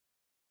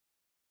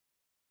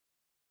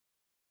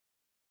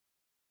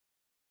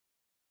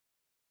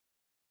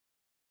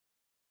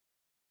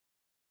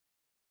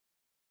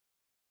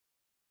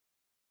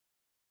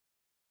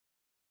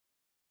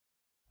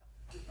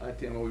All right,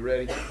 Tim, are we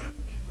ready? Let me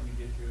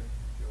get you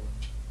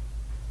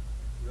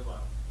real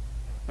loud.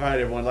 All right,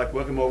 everyone, I'd like to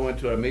welcome everyone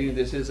to our meeting.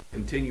 This is a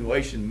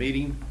continuation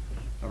meeting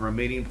of our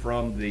meeting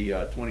from the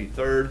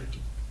 23rd.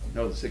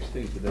 No, the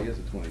 16th. Today is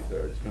the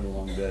 23rd. It's been a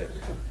long day.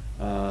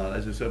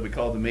 As I said, we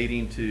called the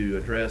meeting to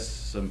address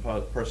some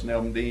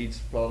personnel needs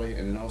probably,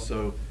 and then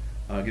also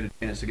get a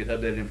chance to get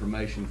updated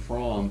information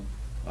from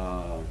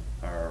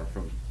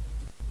Mrs.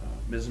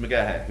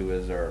 McGaha, who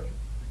is our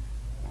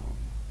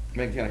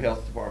Macon County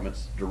Health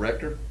Department's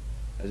director.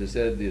 As I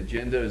said, the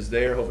agenda is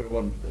there. Hope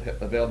everyone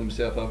availed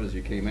himself of it as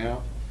you came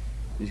out.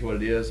 This is what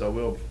it is. I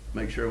will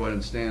make sure everyone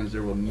understands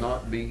there will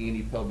not be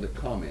any public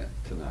comment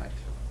tonight.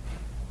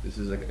 This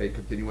is a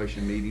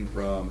continuation meeting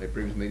from a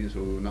previous meeting,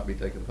 so we will not be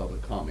taking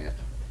public comment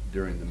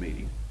during the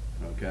meeting.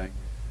 Okay.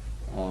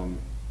 And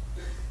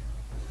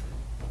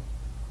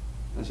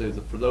so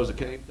for those that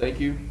came, thank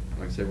you.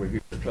 Like I said, we're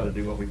here to try to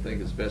do what we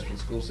think is best for the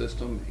school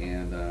system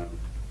and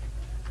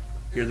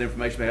hear the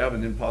information we have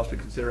and then possibly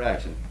consider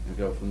action and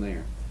go from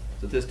there.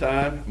 So at this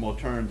time, I'm going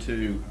to turn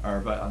to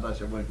our, I'd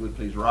like everyone would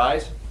please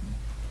rise.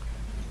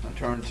 I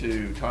turn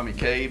to Tommy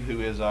Cave,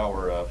 who is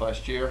our vice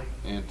chair.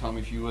 And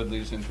Tommy, if you would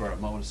lead us into our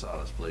moment of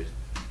silence, please.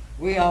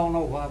 We all know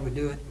why we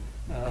do it,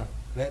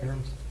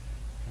 veterans.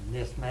 And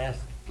this mask,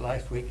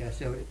 last week I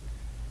showed it.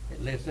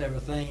 It lifts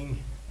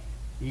everything,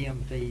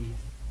 EMTs,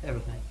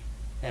 everything.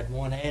 Had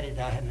one added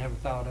I had never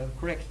thought of,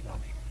 correction of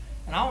it.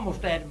 And I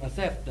almost added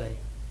myself today.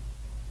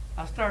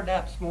 I started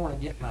out this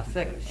morning getting my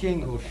second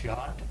shingles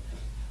shot.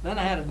 Then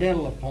I had a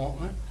dental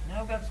appointment.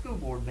 Now I've got a school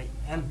board meeting.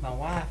 And my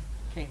wife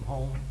came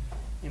home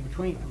in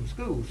between from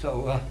school.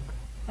 So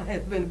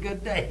it's been a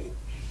good day.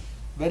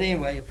 But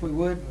anyway, if we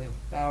would, we'll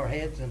bow our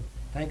heads and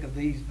think of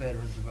these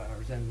veterans of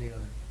ours and the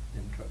others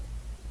in trouble.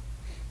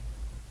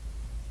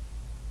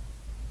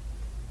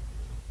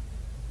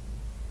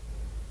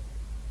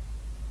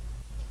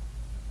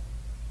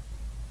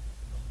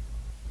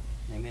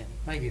 Amen.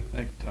 Thank you.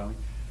 Thank you, Tommy.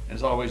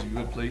 As always, if you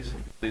would please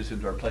lead us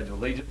into our Pledge of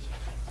Allegiance.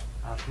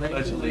 I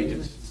Pledge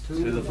allegiance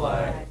to the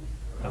flag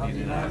of the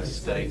United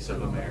States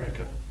of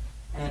America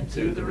and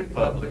to the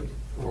republic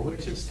for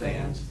which it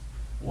stands,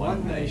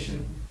 one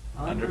nation,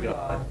 under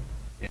God,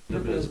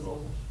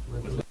 indivisible,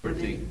 with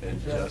liberty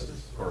and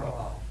justice for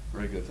all.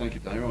 Very good. Thank you,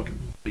 Tom. Everyone can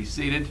be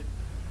seated.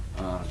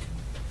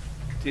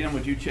 Tim,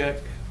 would you check?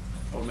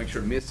 I want to make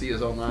sure Missy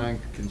is online.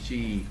 Can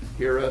she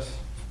hear us?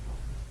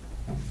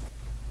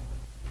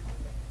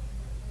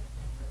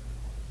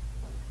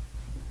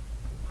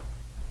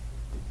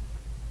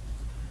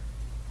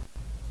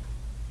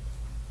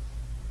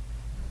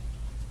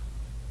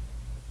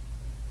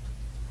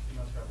 She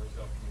must have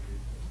herself muted.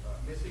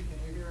 Missy, can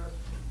you hear us?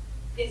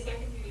 Yes, I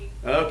can hear you.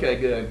 Okay,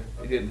 good.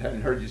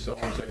 Hadn't heard you so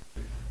long.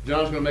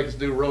 John's going to make us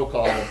do roll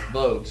call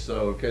votes,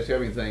 so in case you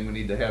have anything, we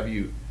need to have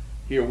you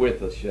here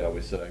with us, shall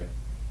we say.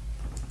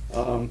 We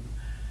go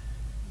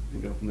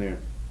from there.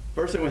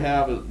 First thing we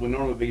have is we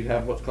normally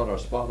have what's called our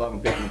spotlight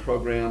on picking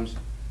programs.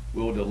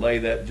 We'll delay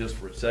that just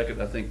for a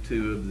second. I think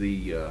two of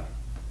the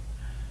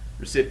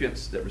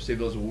recipients that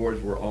received those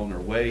awards were on their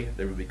way.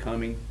 They will be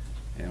coming,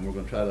 and we're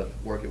going to try to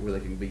work it where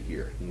they can be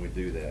here when we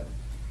do that.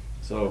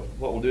 So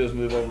what we'll do is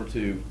move over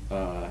to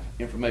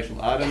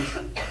informational items.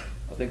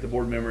 I think the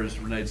board members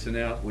Renee sent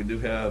out. We do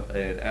have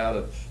an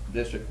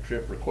out-of-district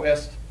trip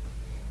request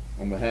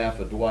on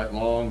behalf of Dwight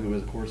Long, who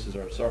is, of course, is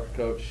our soccer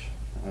coach.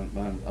 I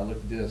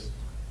looked at this.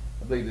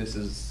 I believe this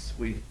is,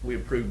 we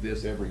approve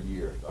this every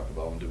year, Dr.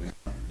 Baldwin, do we?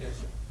 Yes,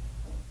 sir.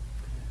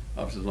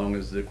 Obviously, as long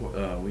as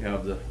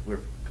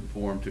we're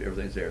conformed to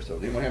everything's there. So,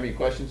 does anyone have any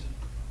questions?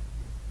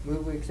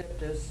 Move we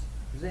accept this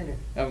presented.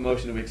 I have a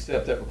motion to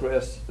accept that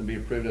request and be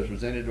approved as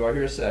presented. Do I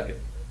hear a second?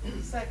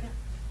 Second.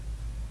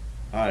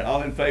 All right,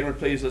 all in favor,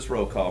 please, let's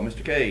roll call.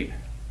 Mr. Cade.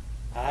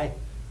 Aye.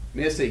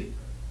 Missy.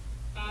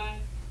 Aye.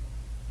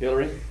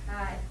 Hillary.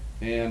 Aye.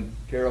 And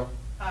Carol.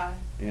 Aye.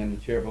 And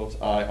the chair votes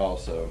aye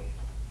also.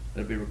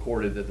 It'll be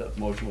recorded that that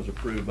motion was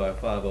approved by a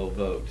 5-0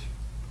 vote.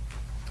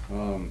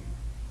 You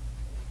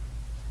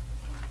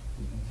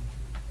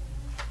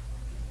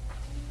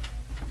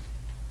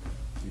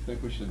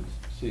think we should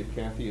see if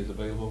Kathy is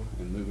available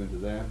and move into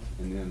that,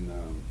 and then,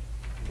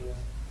 Yeah.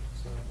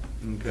 So,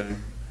 okay.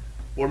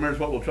 Board members,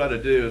 what we'll try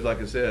to do is, like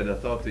I said, I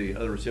thought the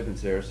other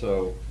recipients there,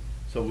 so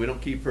we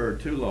don't keep her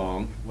too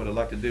long. What I'd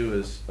like to do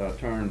is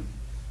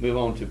move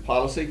on to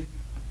policy,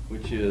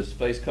 which is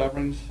face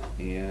coverings,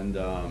 and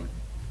I'll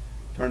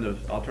turn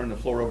the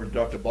floor over to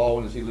Dr.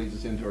 Baldwin as he leads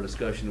us into our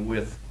discussion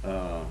with,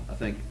 I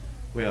think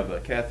we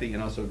have Kathy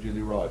and also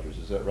Julie Rogers.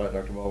 Is that right,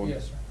 Dr. Baldwin?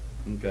 Yes, sir.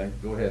 Okay,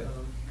 go ahead.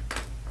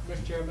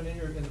 Mr. Chairman,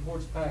 in the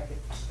board's packet,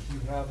 you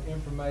have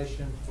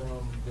information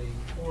from the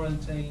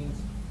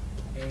quarantines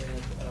and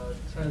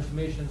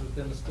transmissions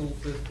within the school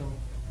system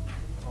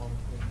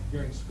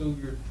during school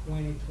year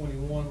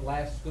 2021,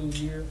 last school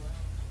year.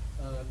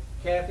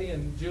 Kathy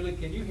and Julie,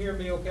 can you hear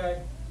me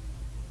okay?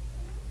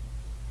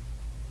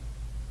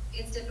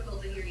 It's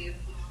difficult to hear you.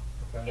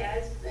 Okay.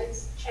 Yeah,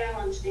 it's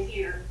challenged to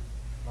hear.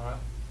 All right.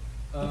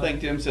 I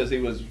think Tim says he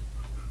was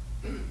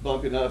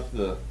bumping up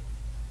the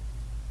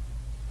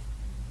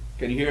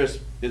Can you hear us?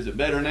 Is it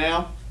better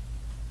now?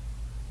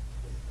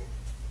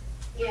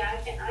 Yeah,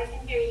 I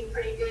can hear you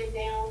pretty good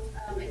now.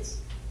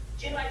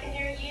 Jim, I can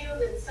hear you,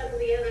 but some of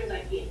the others I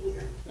can't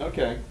hear.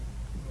 Okay.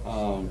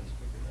 I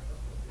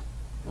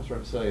was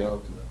trying to say, yeah.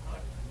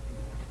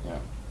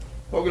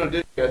 What we're gonna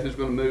do, guys, is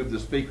gonna move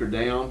the speaker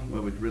down.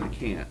 Well, we really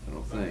can't, I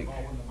don't think.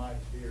 When the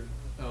mic's here.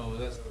 Oh,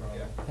 that's the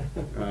problem.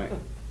 Right.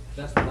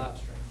 That's the live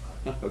stream.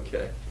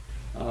 Okay.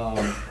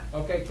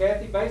 Okay,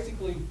 Kathy,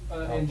 basically,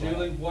 and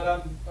Julie, what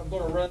I'm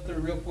gonna run through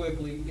real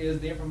quickly is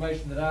the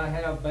information that I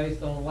have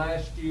based on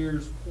last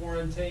year's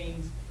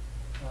quarantines,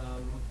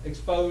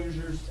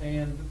 exposures,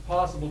 and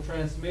possible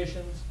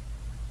transmissions.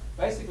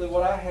 Basically,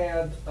 what I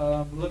had,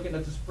 looking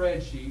at the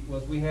spreadsheet,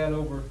 was we had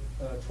over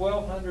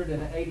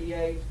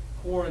 1,288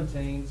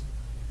 quarantines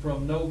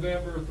from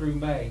November through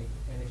May.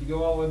 And if you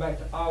go all the way back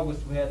to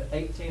August, we had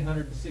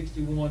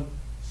 1,861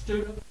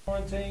 student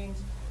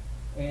quarantines,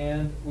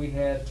 and we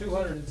had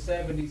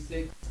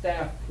 276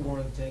 staff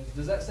quarantines.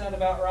 Does that sound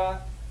about right?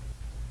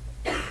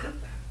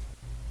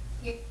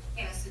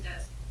 Yes, it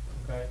does.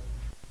 Okay.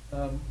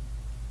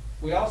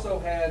 We also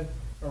had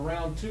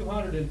around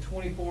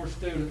 224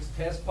 students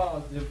test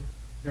positive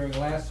during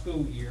last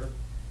school year,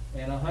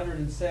 and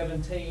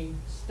 117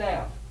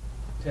 staff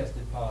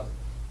tested positive.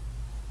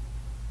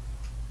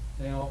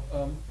 Now,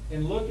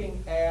 in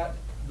looking at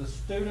the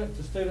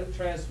student-to-student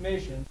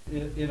transmission,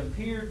 it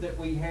appeared that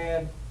we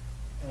had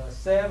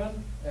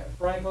 7 at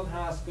Franklin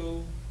High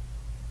School,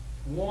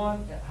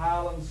 1 at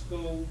Highland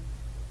School,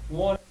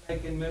 1 at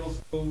Macon Middle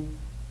School,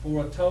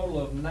 for a total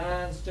of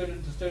 9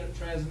 student-to-student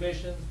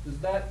transmissions. Does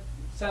that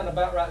sound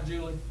about right,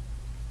 Julie?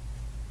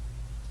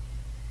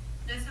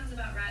 That sounds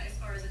about right as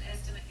far as an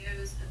estimate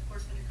goes. Of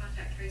course, when you're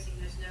contact tracing,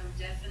 there's no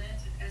definite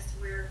as to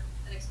where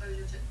an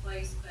exposure took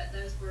place, but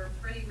those were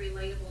pretty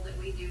relatable that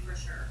we do for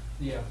sure.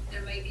 Yeah.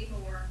 There may be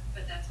more,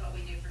 but that's what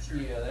we do for sure.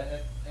 Yeah,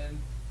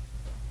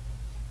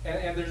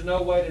 and there's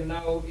no way to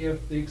know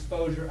if the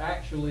exposure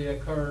actually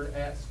occurred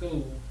at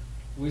school.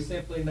 We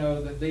simply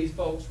know that these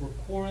folks were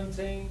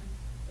quarantined,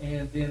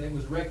 and then it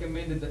was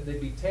recommended that they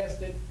be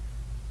tested.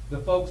 The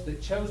folks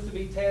that chose to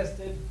be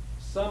tested,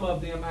 some of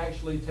them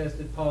actually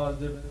tested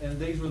positive, and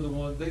these are the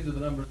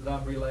numbers that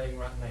I'm relaying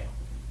right now.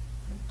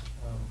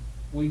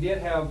 We did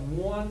have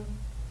one,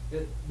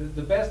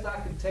 the best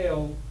I could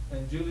tell,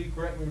 and Julie,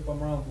 correct me if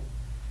I'm wrong,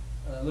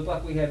 looked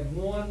like we had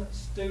 1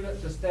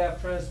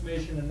 student-to-staff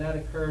transmission, and that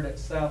occurred at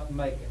South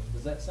Macon.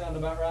 Does that sound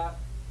about right?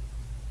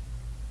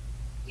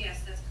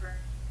 Yes, that's correct.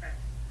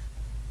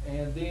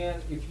 And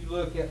then if you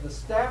look at the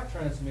staff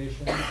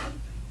transmissions,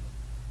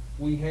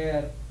 we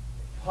had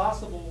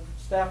possible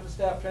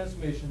staff-to-staff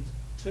transmissions,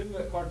 2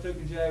 at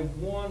Cartuca J,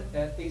 1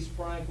 at East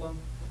Franklin,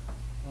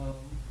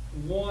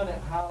 1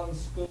 at Highland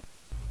School,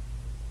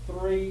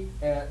 3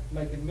 at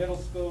Macon Middle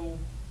School,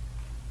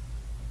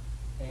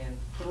 and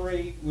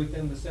 3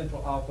 within the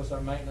central office,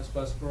 our maintenance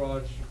bus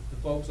garage, the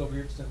folks over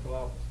here at the central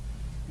office.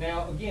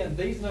 Now, again,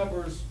 these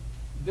numbers,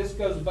 this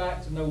goes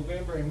back to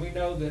November, and we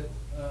know that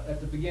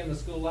at the beginning of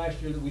school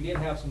last year that we did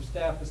have some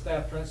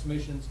staff-to-staff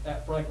transmissions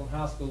at Franklin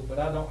High School, but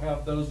I don't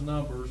have those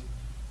numbers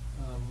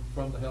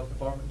from the health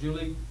department.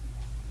 Julie,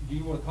 do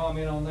you want to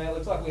comment on that?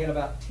 Looks like we had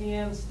about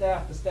 10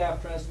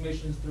 staff-to-staff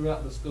transmissions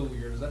throughout the school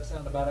year. Does that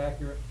sound about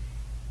accurate?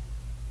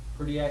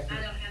 Pretty accurate?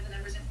 I don't have the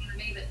numbers in front of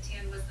me, but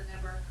 10 was the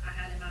number I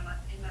had in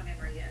my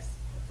memory, yes.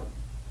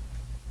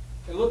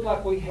 It looked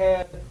like we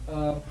had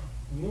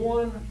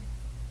 1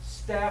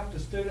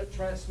 staff-to-student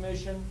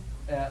transmission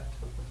at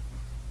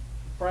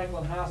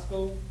Franklin High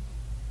School,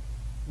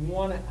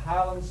 1 at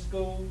Highland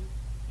School,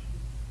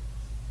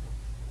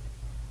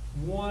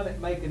 1 at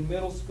Macon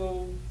Middle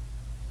School,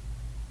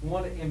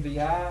 1 at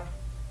MVI,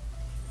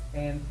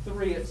 and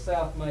 3 at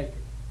South Macon.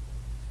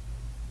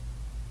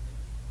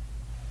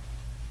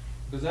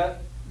 Does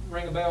that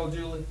ring a bell,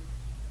 Julie?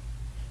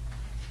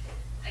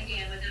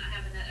 Again, without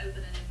having that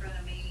open and in front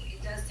of me,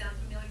 it does sound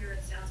familiar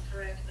and sounds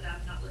correct, but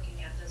I'm not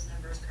looking at those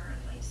numbers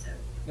currently, so.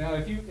 Now,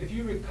 if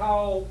you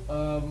recall,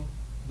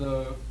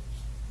 the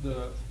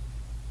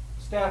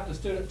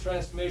staff-to-student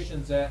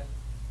transmissions at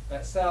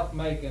South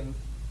Macon,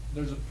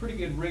 there's a pretty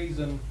good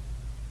reason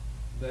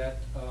that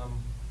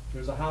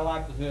there's a high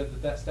likelihood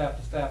that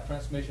staff-to-staff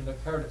transmission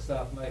occurred at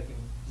South Macon.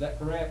 Is that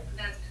correct?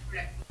 That's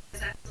correct.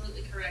 That's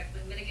absolutely correct.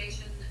 When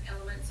mitigation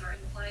elements are in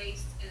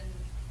place, and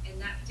in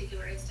that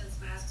particular instance,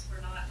 masks were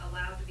not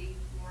allowed to be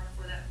worn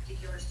for that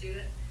particular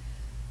student.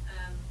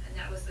 And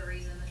that was the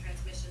reason the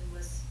transmission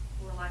was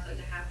more likely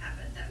to have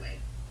happened that way.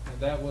 And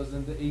that was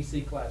in the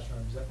EC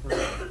classroom, is that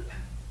correct?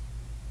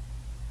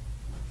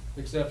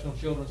 Exceptional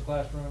Children's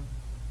Classroom?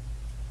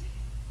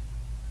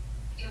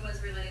 It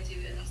was related to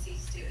an EC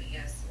student,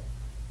 yes.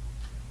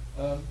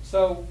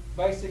 So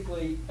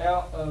basically,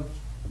 out of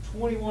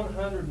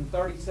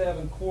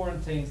 2,137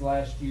 quarantines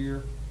last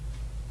year,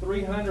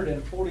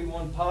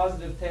 341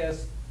 positive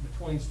tests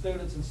between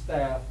students and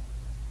staff.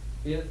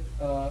 We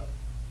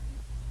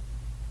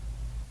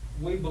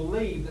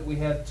believe that we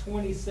had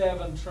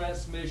 27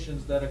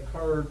 transmissions that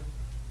occurred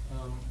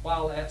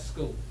while at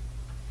school.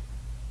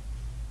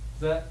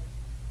 Is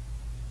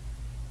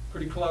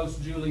pretty close,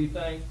 Julie, you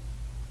think?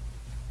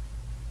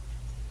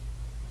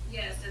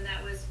 Yes, and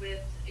that was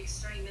with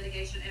extreme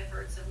mitigation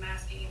efforts of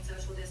masking and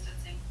social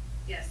distancing,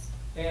 yes.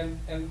 And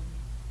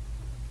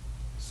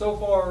so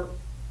far,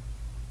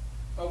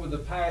 over the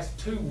past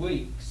 2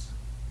 weeks,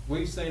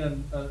 we've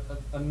seen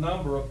a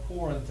number of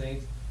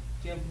quarantines.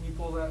 Tim, can you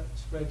pull that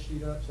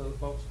spreadsheet up so that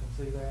folks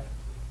can see that?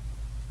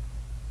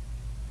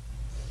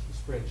 The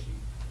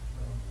spreadsheet.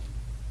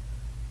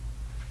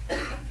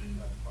 Let's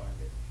find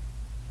it.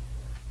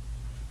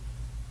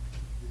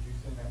 Did you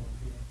send that one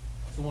to me?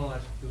 It's the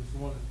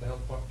one that the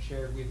health department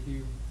shared with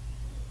you.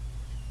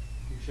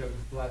 You showed us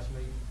the last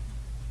meeting.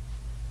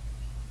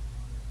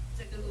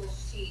 It's a Google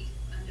Sheet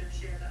under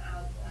shared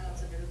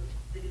aisles under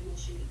the Google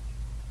Sheet.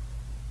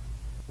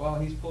 While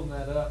he's pulling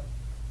that up,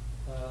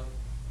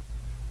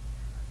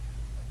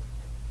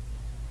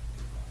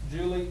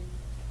 Julie,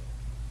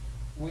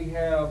 we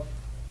have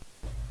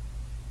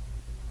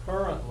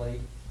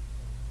currently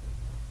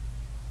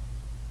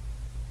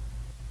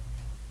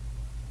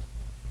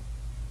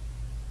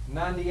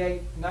 90,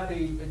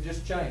 it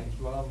just changed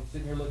while I'm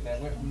sitting here looking at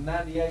it. Went from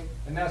 98,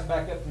 and now it's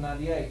back up to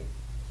 98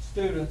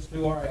 students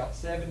who are out.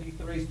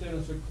 73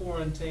 students are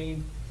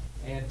quarantined,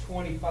 and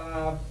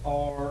 25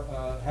 are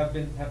have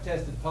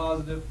tested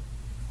positive.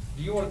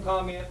 Do you want to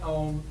comment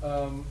on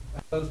how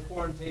those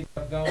quarantines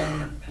have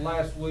gone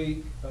last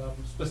week,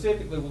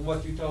 specifically with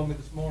what you told me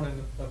this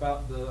morning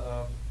about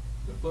the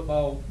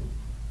football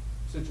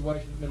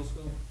situation at middle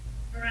school?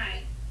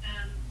 Right.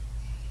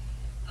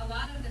 A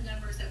lot of the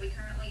numbers that we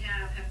currently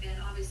have been,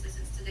 obviously,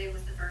 since today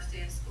was the first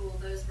day of school,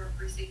 those were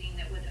preceding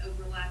that would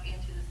overlap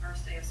into the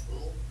first day of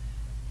school.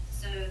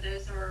 So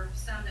those are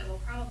some that will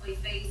probably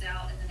phase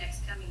out in the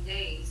next coming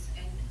days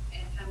and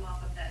come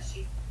off of that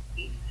sheet.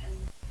 And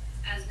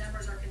as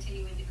numbers are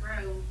continuing to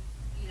grow,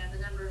 you know, the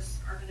numbers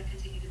are going to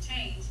continue to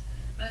change.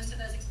 Most of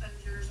those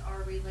exposures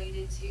are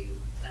related to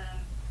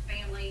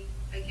family,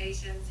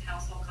 vacations,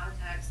 household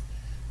contacts.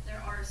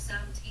 There are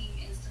some team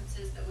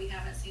instances that we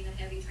haven't seen a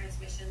heavy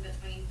transmission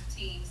between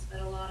teams,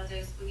 but a lot of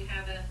those, when you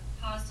have a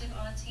positive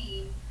on a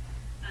team,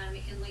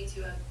 it can lead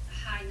to a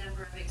high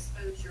number of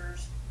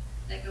exposures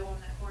that go on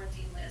that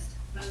quarantine list.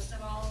 Most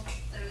of all,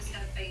 those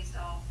have phased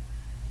off.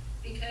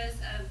 Because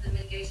of the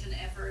mitigation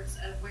efforts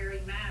of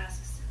wearing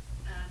masks,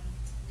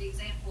 the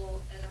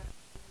example that I'm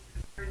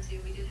referring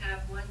to, we did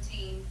have one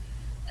team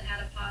that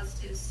had a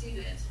positive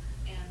student,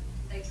 and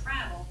they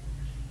traveled,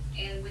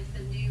 and with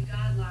the new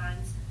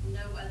guidelines,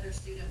 no other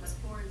student was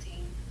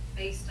quarantined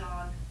based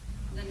on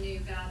the new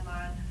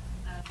guideline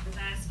of the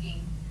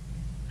masking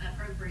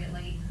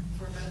appropriately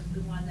for both the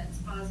one that's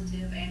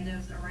positive and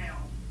those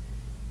around.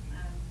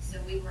 So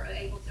we were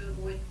able to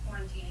avoid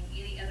quarantining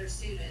any other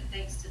student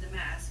thanks to the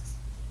masks.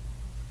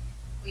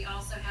 We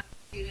also have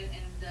a student,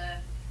 and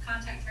the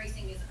contact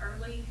tracing is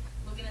early.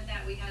 Looking at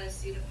that, we had a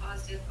student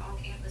positive on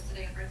campus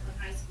today at Franklin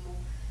High School.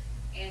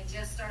 And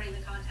just starting the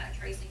contact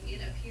tracing,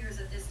 it appears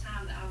at this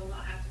time that I will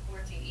not have to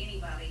quarantine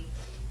anybody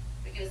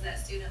because that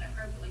student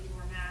appropriately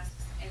wore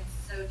masks, and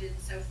so did,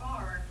 so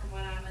far, from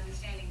what I'm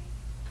understanding,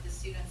 the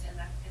students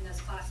in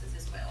those classes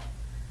as well.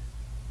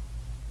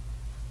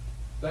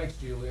 Thanks,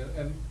 Julia.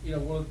 And you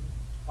know,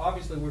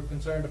 obviously we're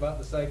concerned about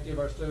the safety of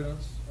our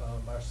students,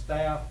 our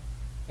staff,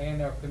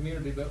 and our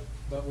community,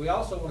 but we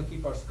also want to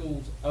keep our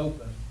schools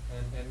open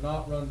and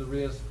not run the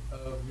risk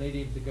of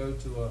needing to go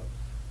to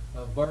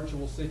a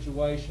virtual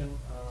situation,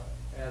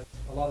 as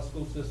a lot of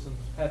school systems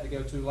had to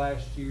go to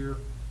last year,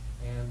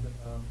 and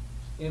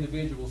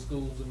individual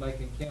schools in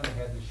Macon County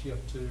had to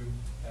shift to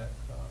at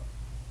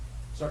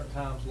certain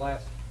times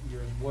last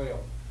year as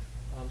well.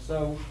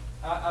 So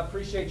I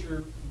appreciate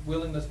your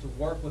willingness to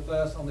work with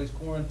us on these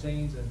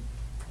quarantines and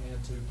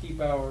to keep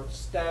our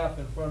staff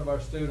in front of our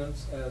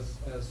students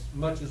as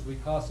much as we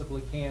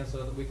possibly can so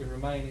that we can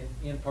remain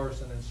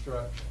in-person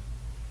instruction.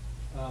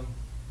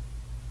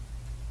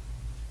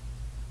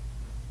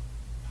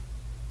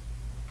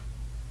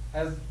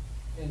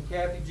 And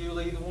Kathy,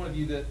 Julie, either one of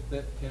you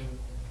that can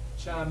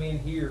chime in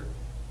here,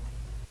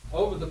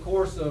 over the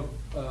course of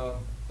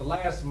the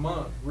last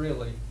month,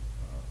 really,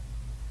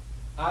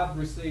 I've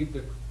received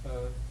a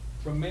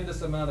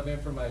tremendous amount of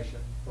information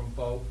from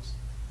folks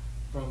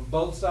from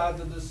both sides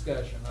of the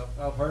discussion.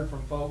 I've heard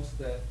from folks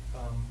that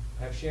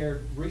have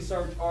shared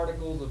research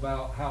articles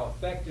about how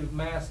effective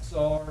masks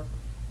are,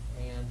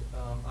 and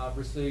I've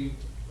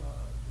received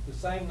the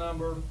same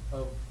number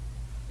of,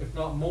 if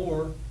not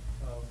more,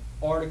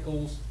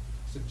 articles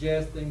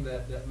suggesting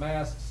that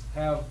masks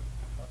have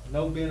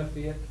no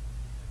benefit.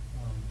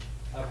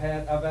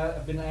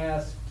 I've been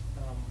asked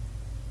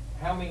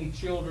how many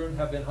children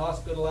have been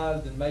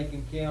hospitalized in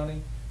Macon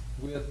County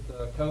with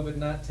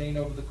COVID-19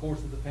 over the course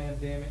of the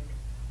pandemic,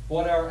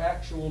 what our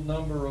actual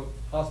number of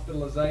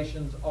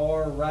hospitalizations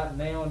are right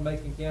now in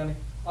Macon County.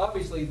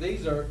 Obviously,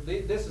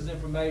 this is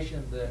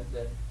information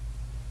that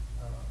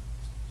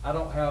I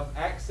don't have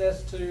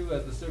access to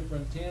as the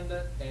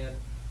superintendent, and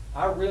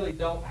I really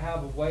don't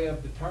have a way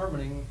of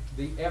determining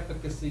the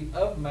efficacy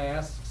of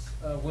masks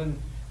when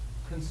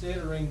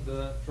considering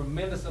the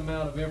tremendous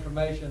amount of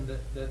information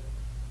that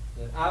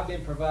that I've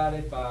been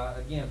provided by,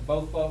 again,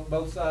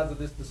 both sides of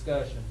this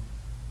discussion.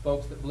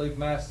 Folks that believe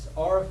masks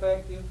are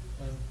effective,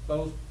 and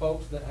those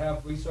folks that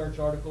have research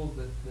articles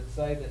that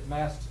say that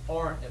masks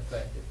aren't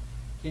effective.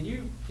 Can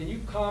you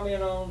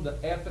comment on the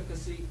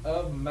efficacy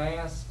of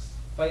masks,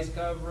 face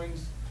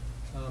coverings,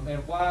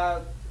 and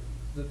why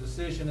the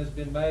decision has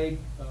been made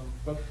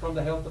from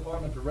the health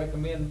department to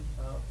recommend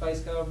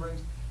face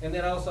coverings? And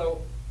then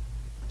also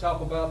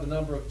talk about the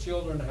number of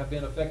children that have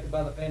been affected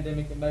by the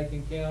pandemic in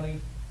Macon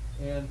County,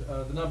 and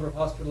the number of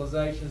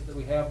hospitalizations that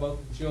we have, both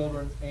in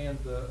children and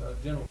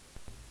general.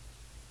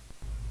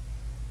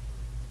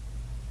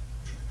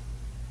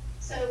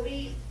 So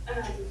we,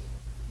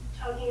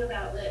 talking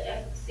about the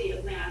efficacy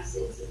of masks,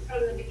 it's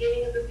from the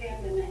beginning of the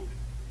pandemic,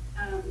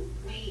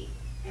 we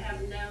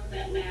have known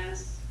that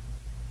masks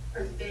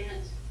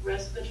prevent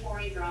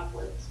respiratory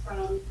droplets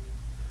from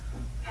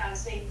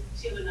passing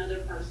to another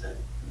person.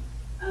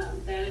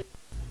 That is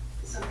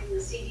something the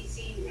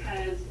CDC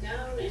has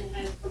known and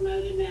has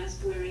promoted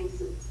mask wearing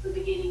since the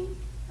beginning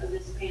of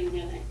this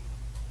pandemic,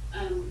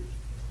 and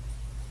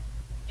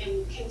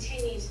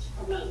continues to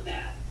promote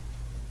that.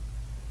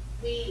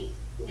 We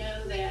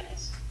know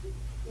that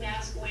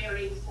mask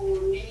wearing for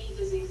many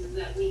diseases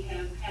that we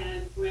have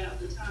had throughout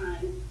the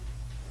time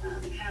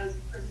has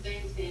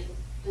prevented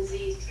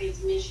disease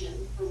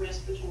transmission for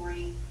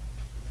respiratory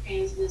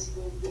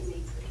transmissible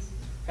diseases.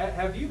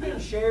 Have you been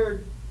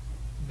shared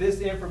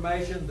this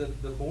information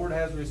that the board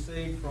has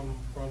received from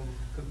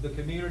the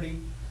community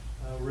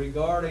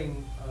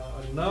regarding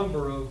a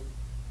number of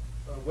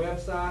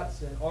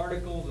websites and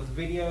articles and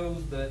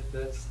videos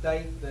that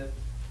state that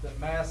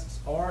masks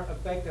aren't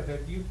effective?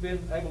 Have you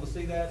been able to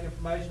see that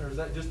information, or is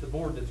that just the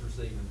board that's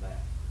receiving that?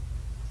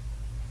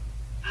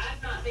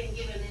 I've not been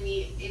given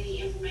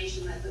any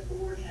information that the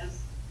board has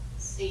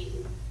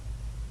seen.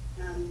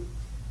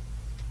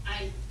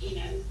 I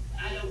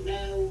don't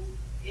know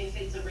if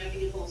it's a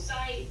reputable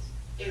site.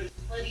 There's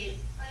plenty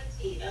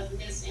of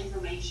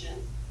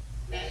misinformation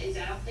that is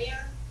out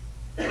there.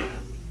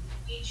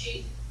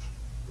 We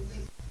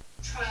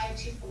try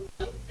to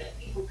promote that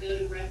people go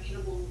to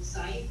reputable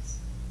sites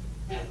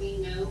that we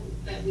know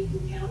that we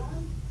can count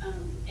on,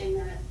 and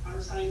that are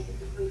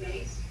scientifically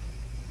based.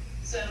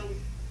 So,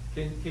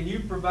 Can you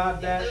provide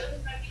that?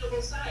 those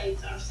reputable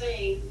sites are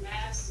saying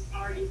masks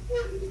are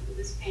important for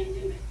this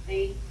pandemic.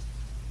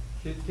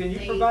 Can you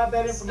provide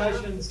that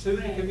information to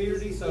the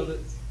community so that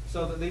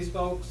these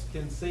folks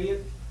can see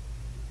it?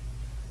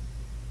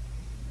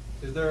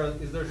 Is there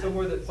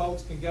somewhere that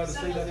folks can go to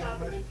see that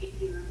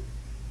information?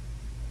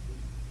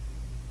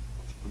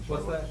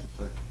 What's that?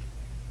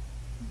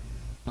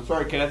 I'm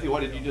sorry, Kathy,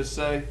 what did you just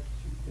say?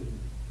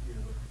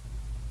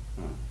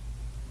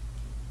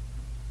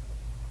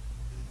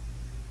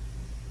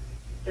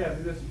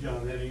 Kathy, this is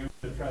John Henning. I'm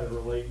going to try to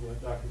relate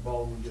what Dr.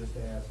 Baldwin just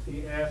asked.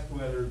 He asked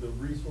whether the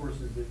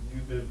resources that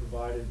you've been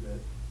provided that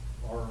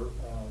are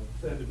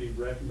said to be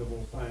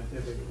reputable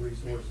scientific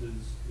resources,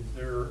 is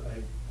there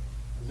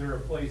a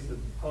place that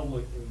the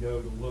public can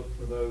go to look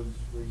for those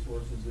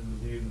resources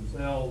and review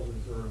themselves?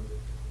 Is there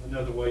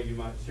another way you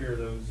might share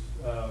those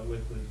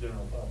with the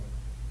general public?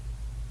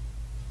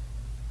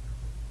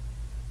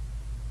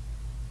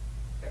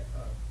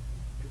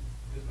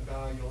 Ms.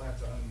 McDonald, you'll have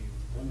to unmute.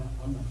 I'm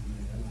not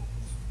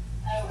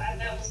Oh,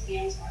 that was me,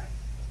 I'm sorry.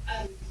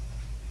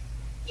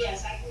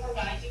 Yes, I can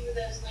provide you with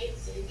those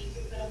links, and you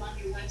can put them on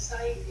your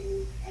website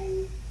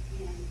and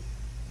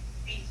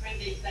read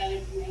through that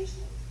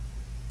information.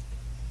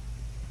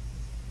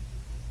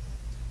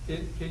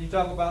 Can you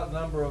talk about the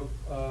number of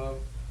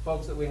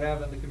folks that we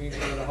have in the community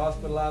that are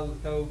hospitalized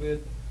with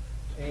COVID,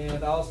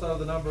 and also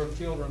the number of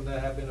children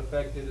that have been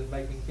affected in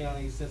Macon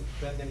County since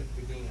the pandemic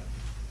began?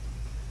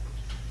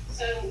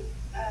 So,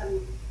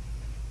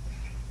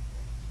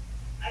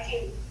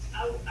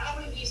 I'll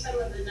review some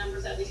of the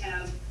numbers that we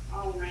have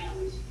all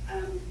around.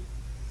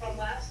 From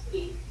last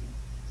week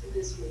to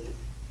this week,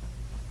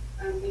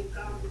 we've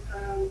gone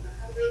from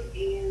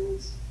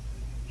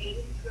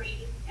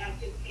 183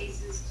 active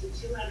cases to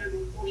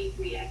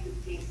 243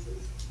 active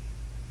cases.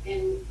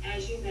 And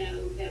as you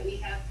know, that we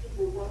have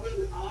people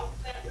rolling off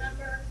that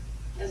number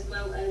as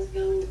well as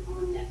going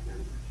on that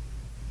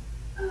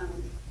number.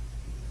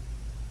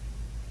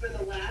 For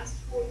the last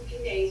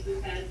 14 days,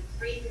 we've had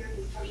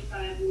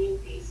 345 new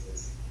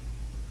cases.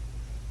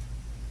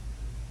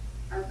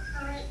 Our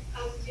current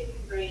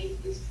positivity rate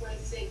is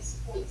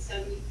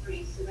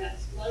 26.73, so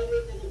that's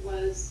lower than it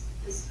was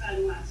this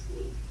time last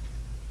week.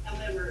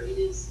 However, it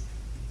is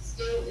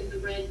still in the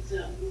red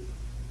zone.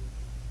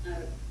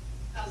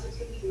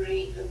 Positivity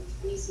rate of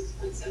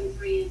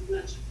 26.73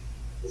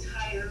 is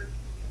higher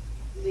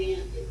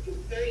than, it's a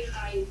very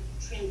high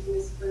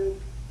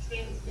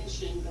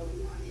transmission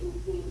going on in the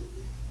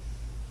community.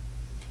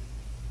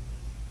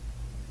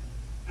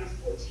 Our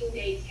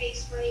 14-day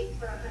case rate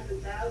per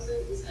 100,000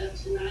 is up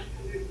to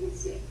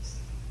 906.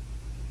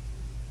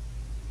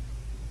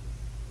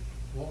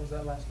 What was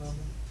that last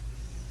number?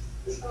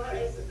 As far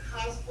as the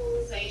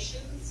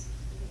hospitalizations,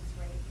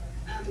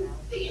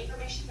 the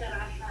information that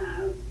I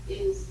have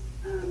is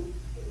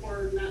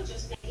for not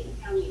just Macon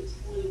County, it's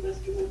for the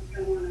Western North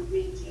Carolina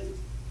region.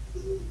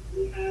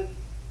 We have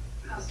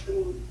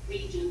hospital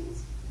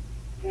regions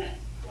that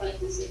collect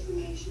this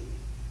information.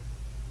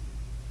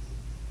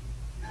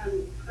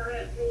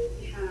 Currently,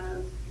 we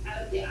have,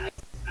 out of the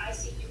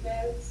ICU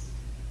beds,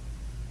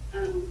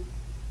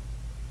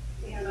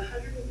 we have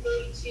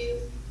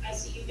 142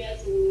 ICU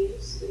beds in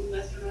use in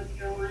Western North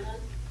Carolina,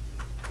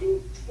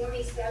 and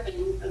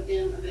 27 of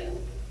them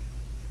available.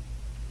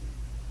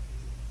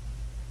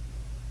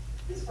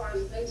 As far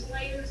as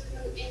ventilators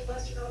in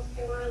Western North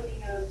Carolina,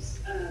 we have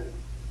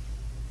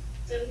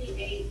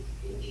 78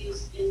 in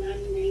use and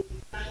 99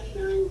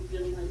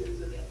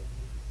 ventilators available.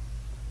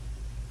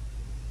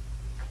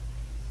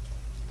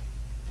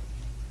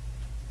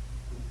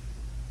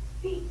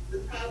 The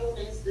problem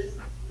is this,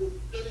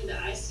 really the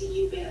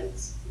ICU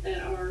beds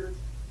that are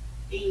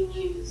being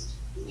used.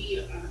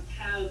 We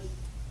have,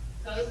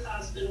 both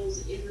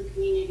hospitals in the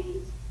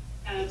community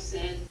have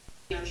said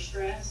they are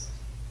stressed.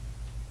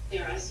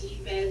 Their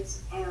ICU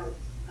beds are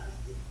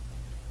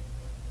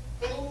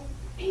full,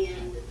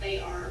 and they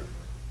are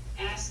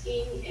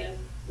asking if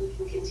we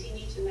can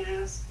continue to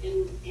mask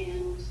and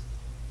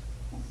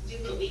do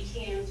what we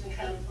can to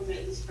help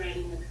prevent the spread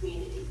in the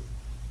community.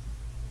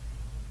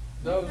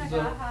 Those,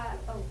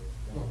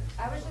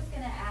 I was just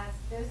gonna ask,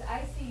 those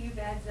ICU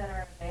beds that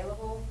are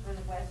available for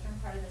the western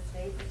part of the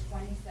state, the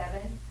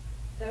 27,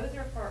 those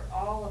are for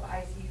all of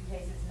ICU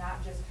cases,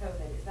 not just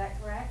COVID, is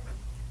that correct?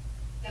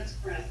 That's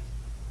correct.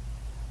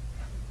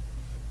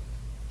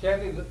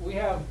 Kathy, we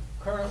have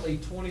currently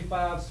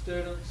 25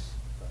 students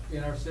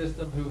in our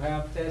system who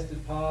have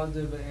tested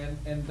positive,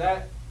 and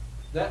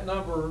that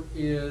number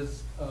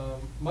is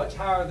much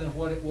higher than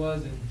what it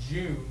was in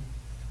June.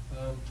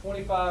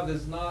 25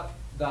 is not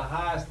the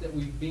highest that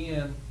we've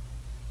been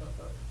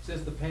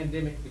since the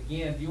pandemic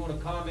began. Do you want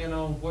to comment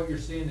on what you're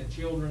seeing in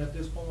children at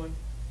this point?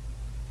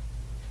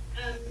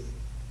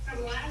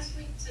 From last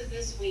week to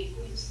this week,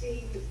 we've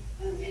seen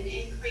an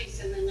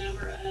increase in the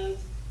number of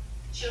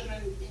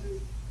children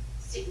in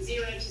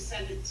 0 to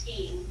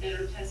 17 that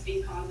are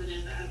testing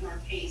positive out of our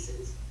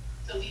cases.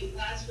 So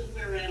last week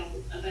we were at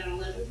about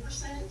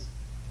 11%.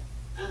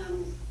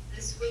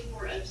 This week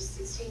we're up to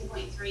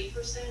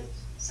 16.3%.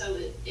 So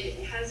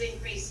it has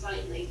increased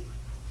slightly.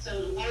 So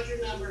the larger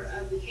number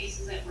of the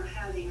cases that we're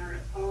having are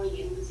falling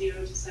in the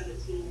 0 to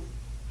 17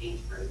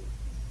 age group.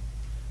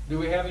 Do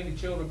we have any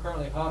children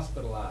currently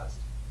hospitalized?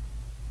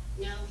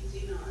 No, we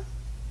do not.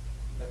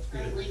 That's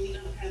good. Currently, we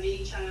don't have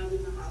any child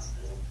in the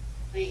hospital.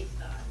 Thank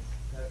God.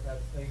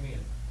 Amen.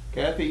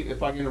 Kathy,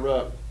 if I can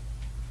interrupt,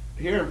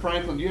 here in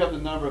Franklin, do you have the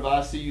number of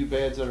ICU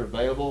beds that are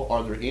available?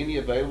 Are there any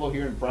available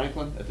here in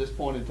Franklin at this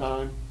point in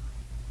time?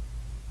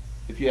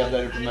 If you have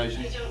that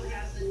information. I don't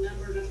have the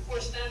number, and of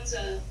course,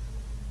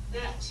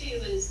 that too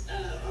is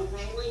a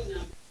rolling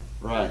number.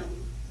 Right.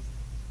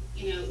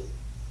 You know,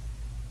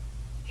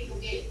 people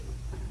get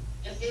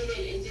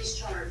admitted and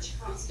discharged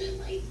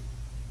constantly.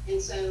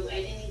 And so at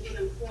any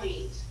given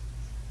point,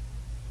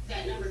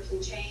 that number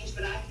can change,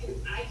 but I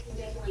can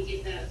definitely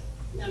get that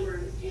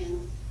number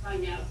and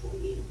find out for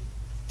you.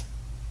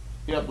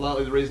 Yeah,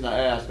 bluntly, the reason I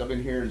ask, I've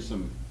been hearing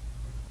some,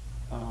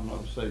 I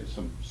would say,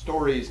 some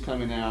stories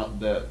coming out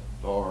that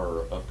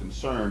are of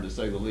concern, to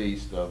say the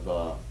least,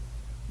 of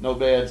no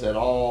beds at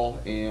all,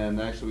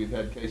 and actually we've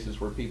had cases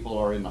where people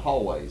are in the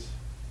hallways.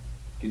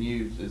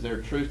 Is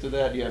there truth to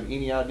that? Do you have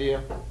any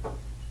idea?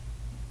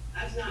 I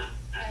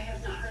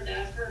have not heard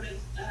that. I've heard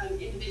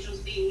of individuals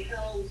being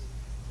held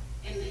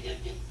in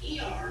the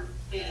ER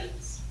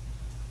beds,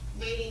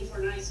 waiting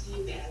for an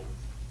ICU bed.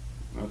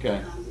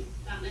 Okay.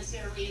 Not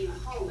necessarily in the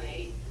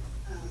hallway,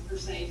 per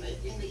se, but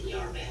in the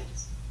ER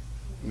beds.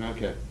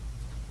 Okay.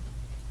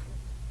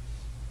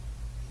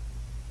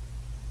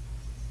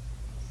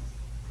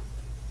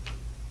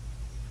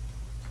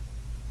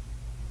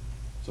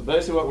 So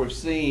basically what we're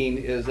seeing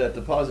is that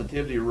the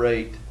positivity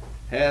rate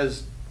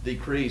has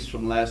decreased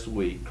from last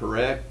week,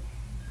 correct?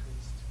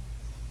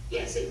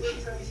 Yes, it went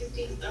from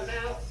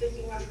about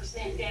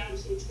 51% down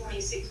to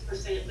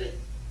 26%, but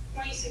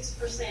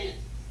 26%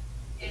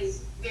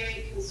 is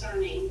very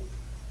concerning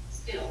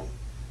still.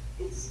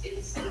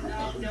 It's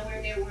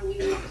nowhere near where we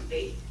want to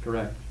be.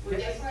 Correct. We're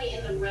definitely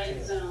in the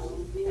red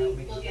zone when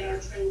we look at our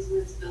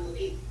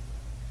transmissibility.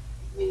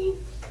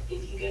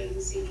 If you go to the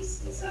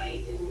CDC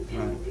site and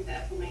look at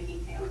that for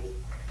Macon County.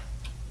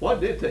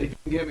 If you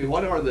can give me,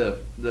 what are the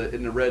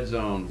in the red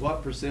zone,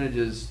 what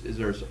percentages, is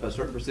there a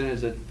certain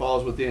percentage that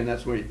falls within,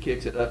 that's where it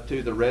kicks it up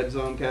to the red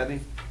zone, Kathy?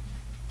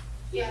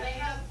 Yeah, they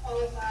have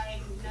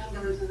qualifying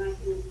numbers, and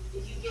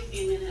if you give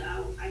me a minute,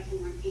 I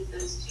can repeat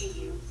those to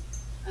you.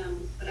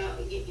 But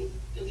it'll give me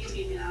a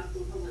minute, I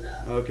can pull it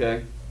up.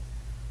 Okay.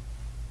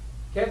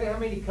 Kathy, how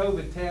many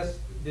COVID tests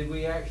did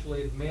we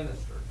actually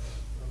administer?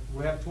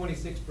 We have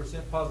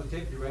 26%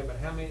 positivity rate, but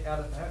how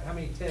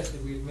many tests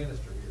did we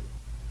administer here?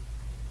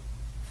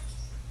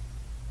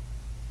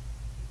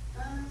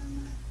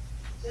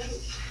 Don't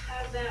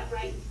have that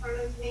right in front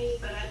of me,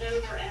 but I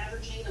know we're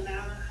averaging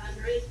about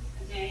 100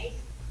 a day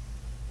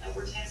that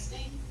we're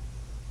testing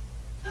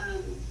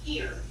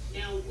here.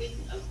 Now,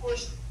 of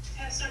course,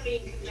 tests are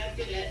being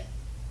conducted at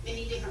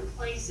many different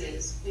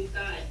places. We've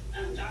got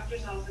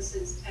doctor's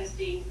offices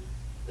testing,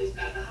 we've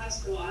got the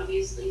hospital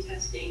obviously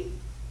testing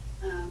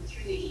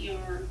through the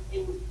ER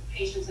in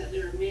patients that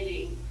they're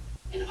admitting,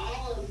 and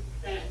all of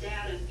that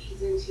data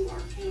feeds into our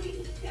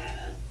county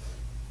data.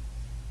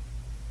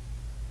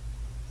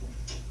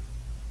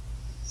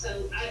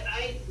 So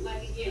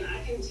like again,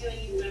 I can tell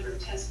you the number of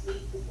tests we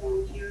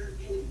perform here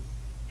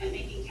at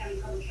Macon County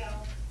Public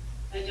Health.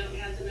 I don't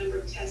have the number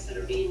of tests that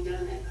are being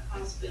done at the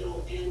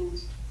hospital and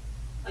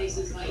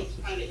places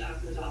like private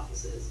doctor's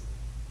offices.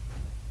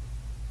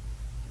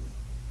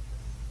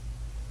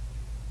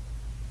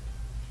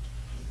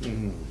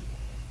 Mhm.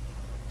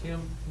 Tim,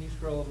 can you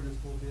scroll over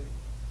just a little bit?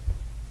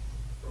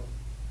 Scroll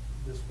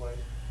this way,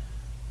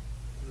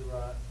 to the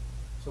right.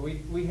 So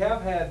we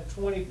have had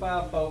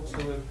 25 folks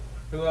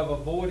who have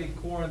avoided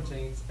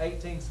quarantines,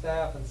 18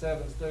 staff and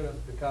 7 students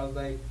because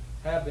they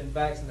have been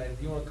vaccinated.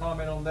 Do you want to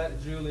comment on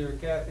that, Julie or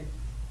Kathy?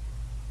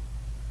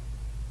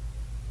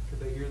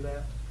 Could they hear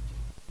that?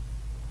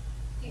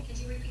 Yeah, could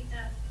you repeat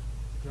that?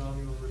 John,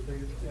 you want to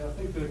repeat it? Yeah, I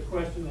think the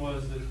question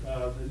was that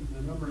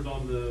the numbers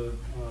on the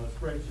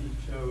spreadsheet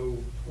show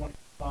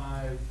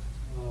 25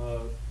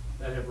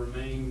 that have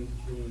remained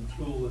in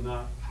school and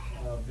not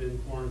been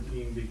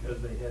quarantined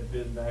because they had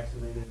been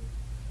vaccinated.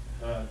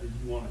 Did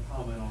you want to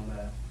comment on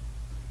that?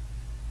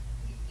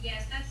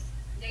 Yes, that's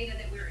data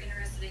that we're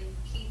interested in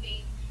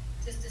keeping,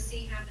 just to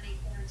see how many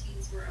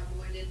quarantines were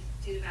avoided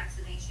due to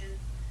vaccination.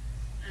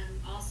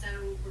 Also,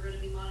 we're gonna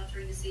be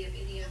monitoring to see if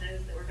any of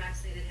those that were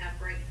vaccinated have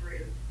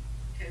breakthrough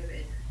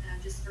COVID,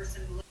 just for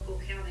some local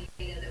county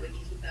data that we can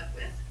keep up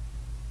with.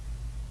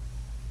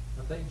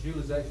 I think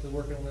Julie's actually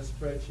working on this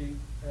spreadsheet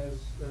as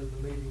the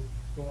meeting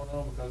going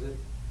on, because it,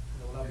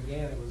 when I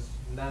began, it was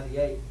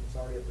 98, it's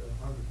already up to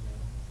 100 now.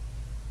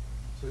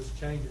 So it's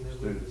changing as we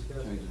Students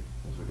discuss. changing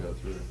as we go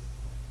through.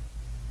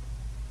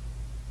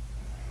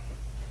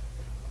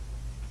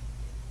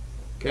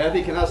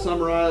 Kathy, can I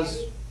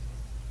summarize?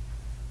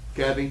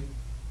 Kathy?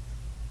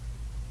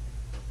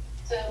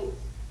 So,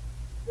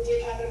 you're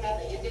talking about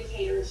the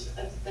indicators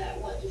of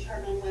that, what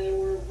determine whether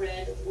we're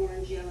red,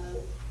 orange,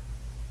 yellow.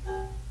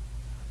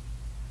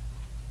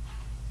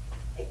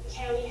 The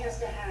county has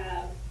to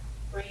have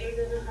greater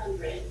than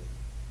 100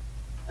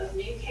 of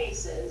new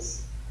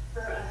cases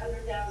per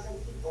 100,000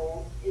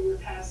 people in the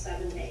past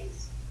 7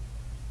 days.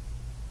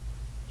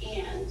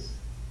 And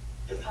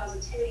the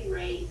positivity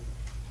rate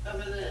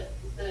over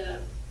the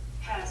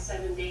past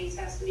 7 days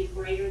has to be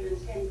greater than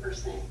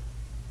 10%.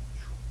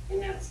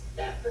 And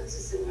that puts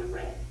us in the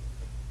red.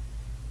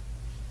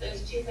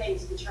 Those two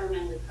things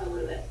determine the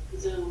color that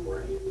zone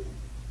we're in.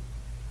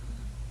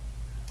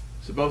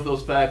 So both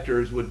those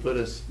factors would put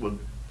us, would,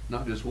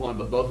 not just one,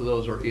 but both of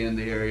those are in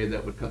the area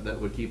that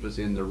would keep us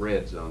in the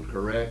red zone,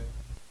 correct?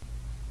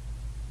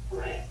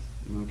 Correct.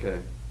 Okay.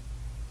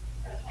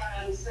 That's why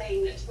I'm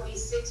saying that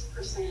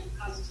 26%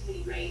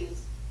 positivity rate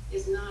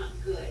is not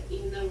good,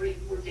 even though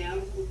we're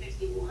down from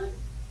 51.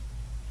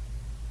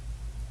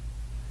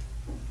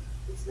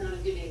 It's not a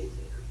good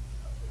indicator.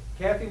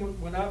 Kathy,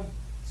 when I've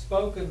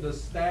spoken to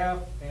staff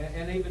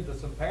and even to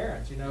some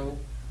parents, you know,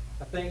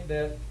 I think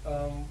that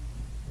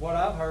what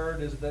I've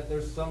heard is that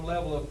there's some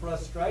level of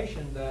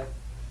frustration that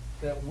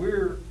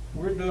we're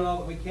doing all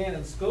that we can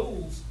in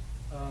schools,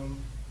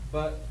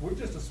 but we're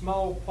just a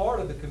small part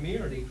of the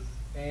community,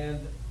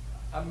 and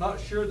I'm not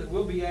sure that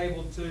we'll be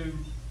able to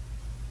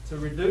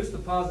reduce the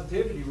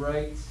positivity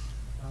rates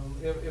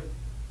if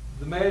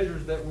the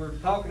measures that we're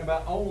talking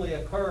about only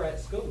occur at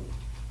school.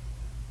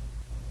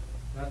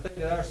 And I think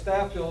that our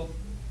staff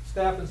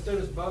and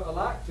students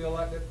alike feel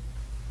like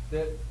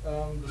that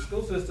the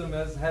school system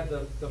has had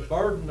the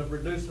burden of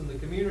reducing the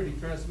community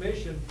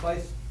transmission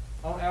placed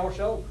on our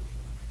shoulders.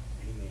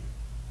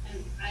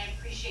 And I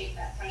appreciate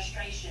that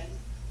frustration.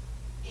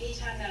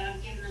 Anytime that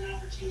I'm given an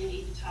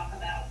opportunity to talk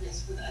about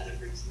this with other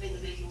groups of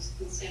individuals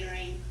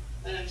considering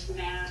whether to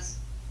mask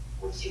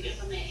or to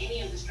implement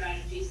any of the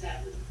strategies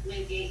that would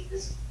mitigate the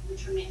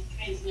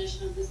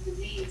transmission of this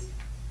disease,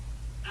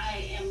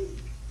 I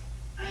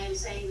am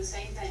saying the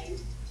same thing.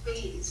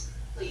 Please,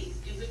 do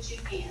what you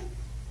can.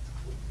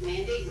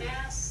 Mandate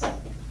masks.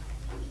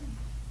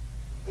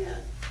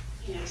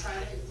 Try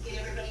to get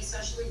everybody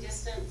socially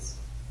distanced.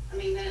 I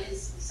mean, that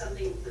is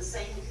something, the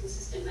same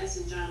consistent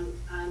message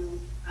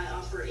I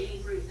offer any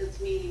group that's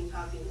meeting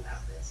talking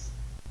about this.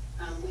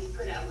 We've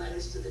put out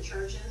letters to the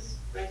churches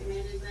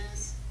recommending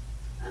this.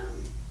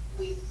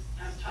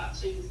 I've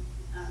talked to,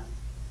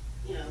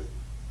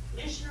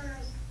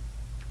 commissioners,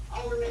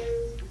 aldermen,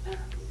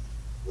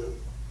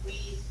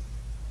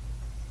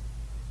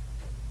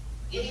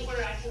 anywhere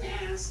I can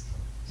ask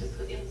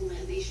to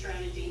implement these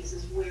strategies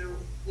is where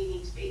we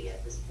need to be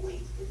at this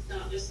point. It's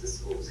not just the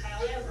schools.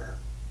 However,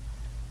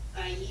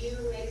 by you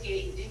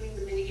doing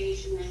the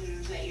mitigation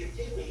measures that you're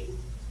doing,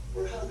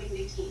 we're hoping to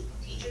keep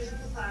teachers in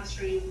the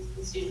classroom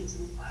and students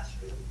in the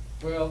classroom.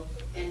 Well,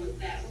 And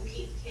that will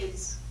keep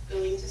kids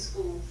going to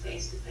school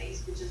face to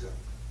face, which is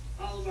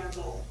all of our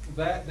goal.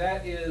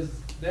 that is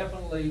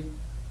definitely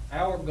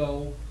our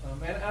goal,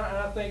 and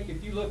I think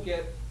if you look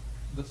at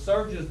the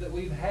surges that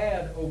we've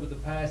had over the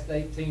past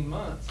 18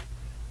 months,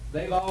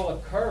 they've all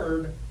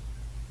occurred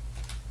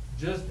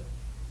just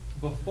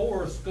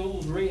before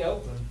schools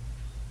reopened.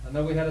 I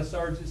know we had a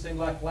surge, it seemed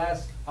like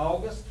last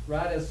August,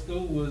 right as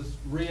school was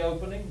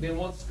reopening. Then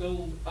once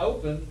school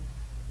opened,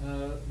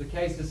 the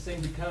cases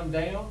seemed to come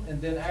down.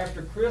 And then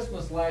after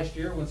Christmas last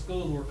year, when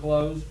schools were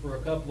closed for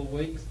a couple of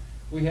weeks,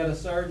 we had a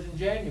surge in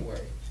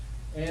January.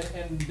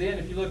 And then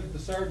if you look at the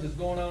surge that's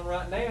going on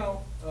right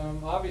now,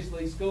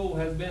 obviously school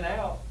has been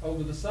out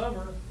over the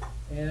summer,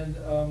 and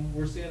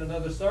we're seeing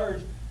another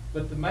surge.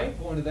 But the main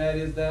point of that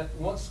is that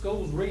once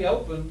schools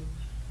reopened,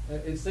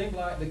 it seemed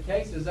like the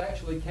cases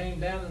actually came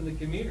down in the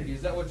community.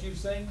 Is that what you've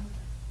seen?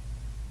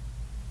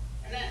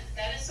 And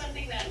that is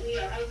something that we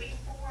are hoping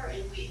for,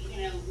 and we,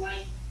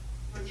 like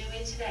we're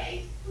doing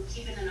today, we're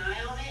keeping an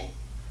eye on it.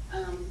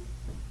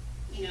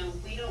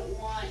 We don't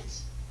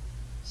want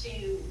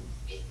to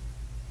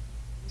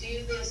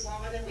do this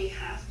longer than we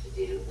have to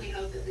do. We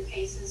hope that the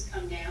cases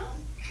come down,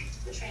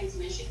 the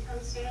transmission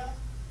comes down.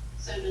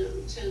 So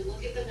to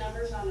look at the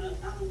numbers on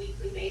a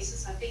weekly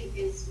basis, I think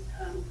is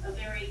a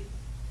very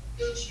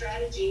good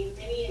strategy.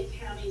 Many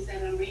counties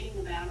that I'm reading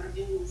about are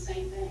doing the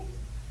same thing.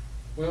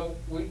 Well,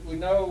 we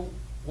know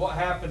what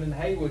happened in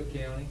Haywood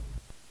County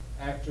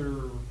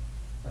after,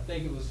 I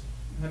think it was,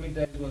 how many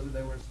days was it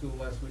they were in school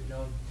last week,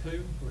 John?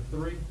 2 or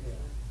 3?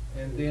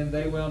 Yeah. And then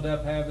they wound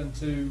up having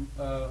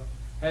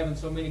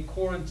so many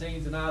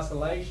quarantines and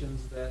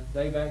isolations that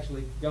they've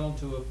actually gone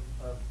to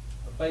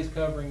a face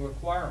covering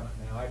requirement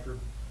now after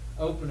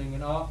opening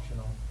and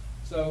optional.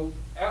 So,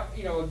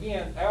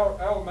 again,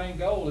 our main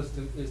goal is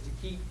to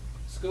keep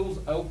schools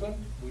open.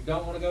 We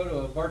don't want to go to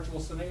a virtual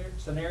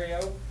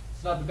scenario.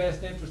 It's not the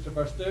best interest of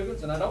our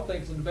students, and I don't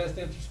think it's in the best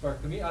interest of our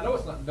community. I know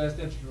it's not in the best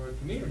interest of our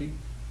community,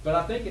 but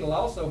I think it'll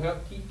also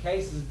help keep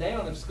cases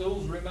down if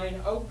schools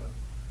remain open.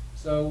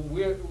 So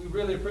we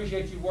really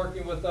appreciate you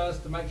working with us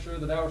to make sure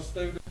that our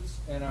students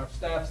and our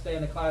staff stay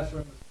in the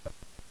classroom.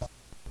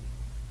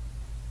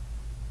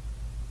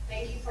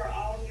 Thank you for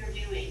all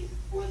you're doing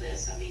for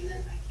this. I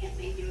can't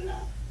thank you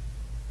enough.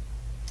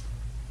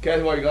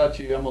 Kathy, while I got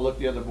you, I'm gonna look at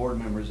the other board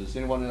members. Does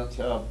anyone else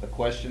have a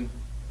question?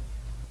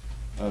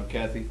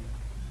 Kathy?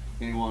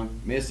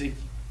 Anyone? Missy?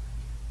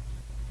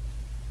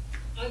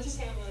 I just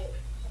have a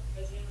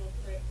general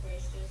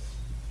question.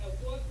 At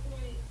what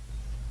point,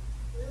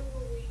 where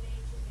will we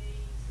need to be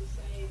to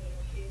say that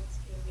our kids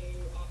can do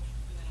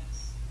optional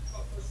math?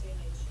 What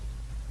percentage?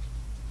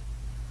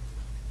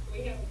 Do we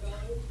have a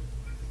goal?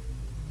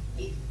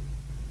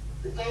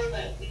 The goal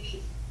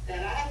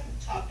that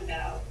I've talked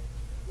about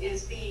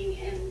is being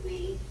in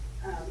the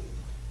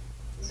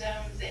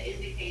zones that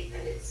indicate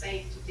that it's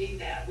safe to do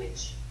that,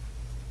 which,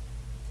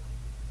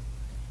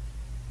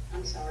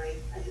 I'm sorry,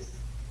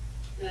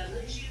 did I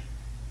lose you?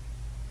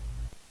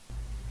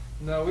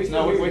 No, we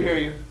hear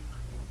you.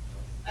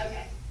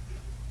 Okay,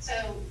 so,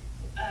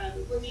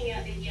 looking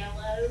at the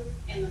yellow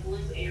and the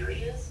blue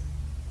areas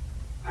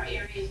are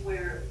areas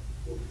where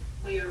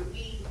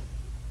we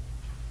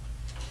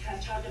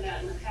have talked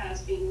about in the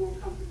past being more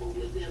comfortable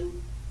with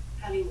them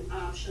having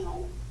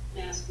optional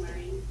mask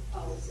wearing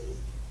policy.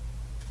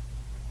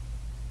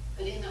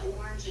 But in the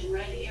orange and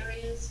red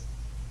areas,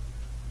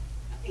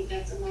 I think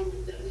that's a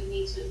moment that we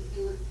need to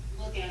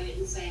look at it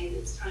and say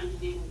it's time to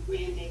do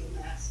mandated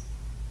mask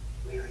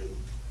wearing.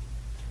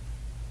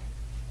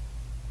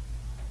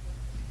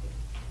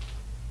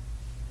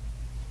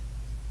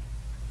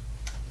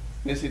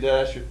 Missy,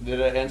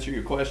 did I answer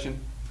your question?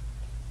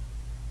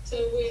 So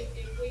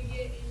if we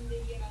get in the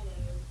yellow,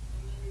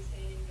 I'm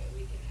understanding that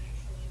we can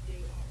actually do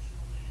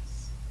optional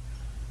masks.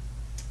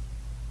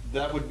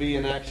 That would be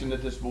an action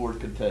that this board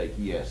could take,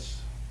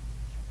 yes.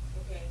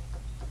 Okay.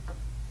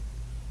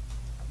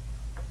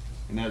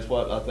 And that's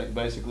what I think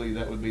basically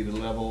that would be the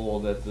level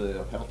that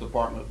the health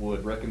department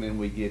would recommend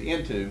we get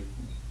into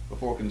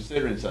before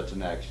considering such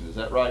an action. Is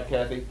that right,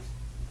 Kathy?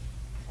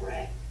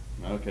 Correct.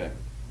 Okay.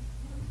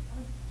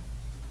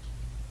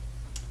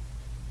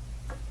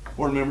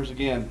 Board members,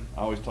 again,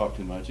 I always talk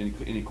too much.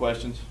 Any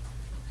questions?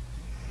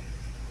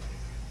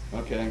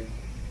 Okay.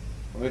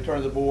 Let me turn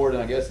to the board,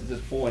 and I guess at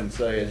this point and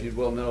say, as you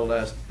well know,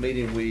 last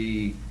meeting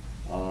we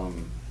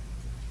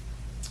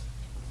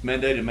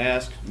mandated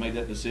masks, made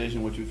that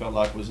decision, which we felt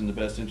like was in the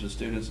best interest of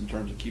students in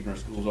terms of keeping our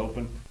schools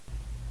open.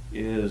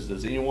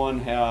 Does anyone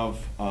have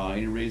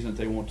any reason that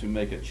they want to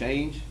make a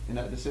change in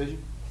that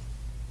decision?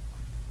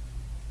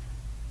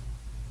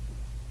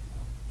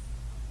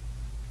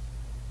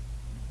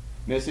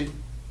 Missy?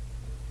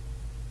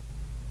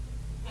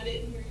 I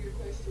didn't hear your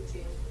question,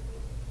 Tim.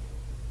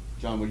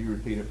 John, will you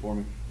repeat it for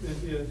me?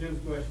 Yeah,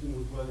 Jim's question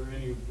was whether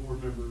any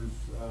board members,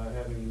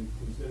 having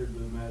considered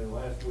the matter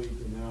last week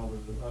and now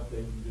with the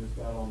update you just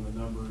got on the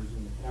numbers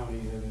in the county,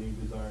 have any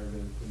desire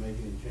to make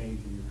any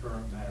change in your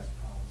current mask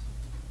policy?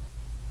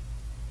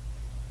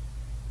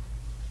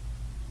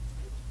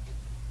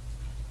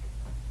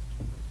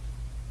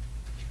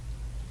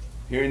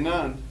 Hearing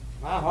none.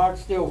 My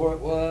heart's still where it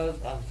was.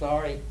 I'm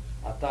sorry.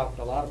 I've talked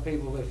to a lot of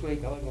people this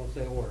week. I wasn't gonna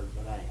say a word,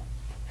 but I am.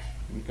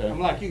 Okay. I'm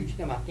like you,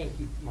 Jim, I can't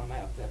keep my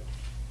mouth shut.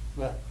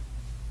 But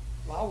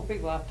all the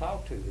people I've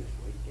talked to this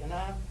week, and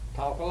I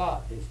talk a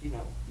lot, as you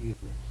know,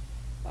 usually,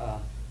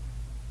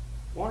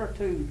 one or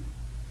two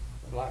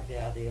would like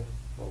the idea of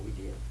what we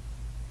did.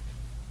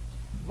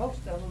 Most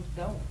of them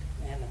don't,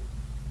 and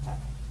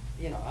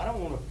I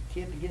don't want a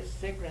kid to get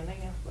sick or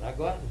anything else, but I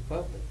go out in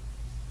public,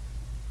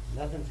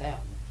 nothing's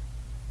happening.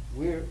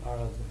 We are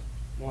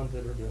the ones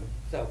that are doing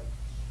it. So,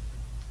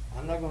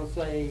 I'm not gonna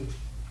say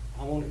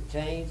I want it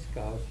changed,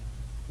 cause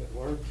if it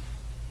works,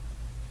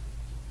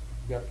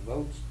 got the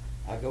votes,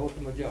 I go with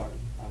the majority.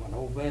 I'm an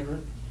old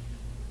veteran,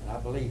 and I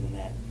believe in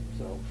that,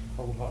 so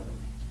wholeheartedly.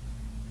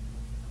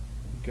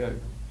 Okay.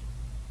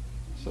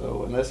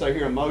 So unless I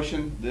hear a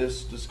motion,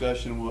 this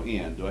discussion will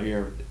end. Do I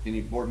hear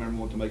any board member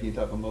want to make any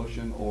type of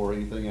motion or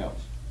anything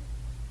else?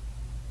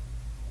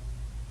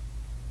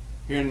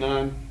 Hearing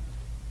none,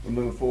 we'll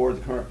move forward.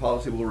 The current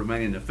policy will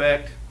remain in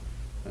effect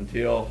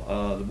until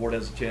the board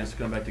has a chance to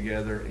come back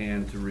together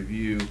and to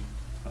review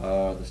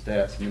the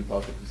stats and then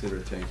possibly consider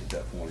a change at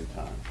that point in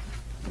time.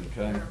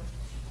 Okay?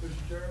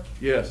 Mr. Chair,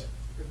 Yes.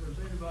 if there's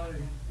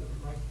anybody that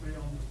would like to be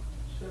on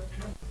the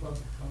September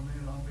public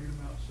comment, I'll meet them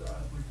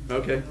outside. We can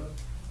Okay. set it up.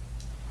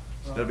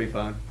 That'll be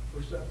fine.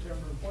 For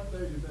September, what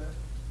date is that?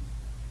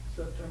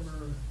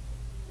 September,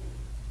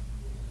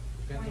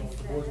 Depends on if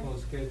the board's gonna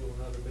schedule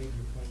another meeting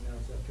between now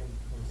and September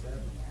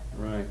 27th.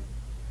 Right.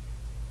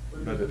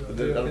 what But is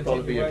it? that'll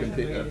probably be a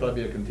Continuation that'll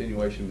probably be a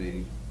continuation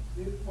meeting.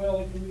 Well,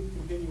 it can be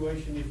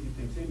continuation if you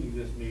continue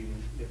this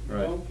meeting. If you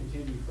Right. don't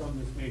continue from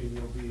this meeting,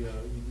 there'll be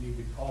you need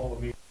to call a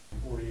meeting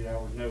 48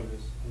 hours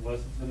notice, unless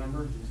it's an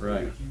emergency,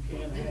 Right. which you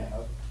can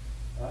have.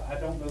 I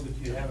don't know that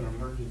you have an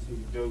emergency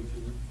to go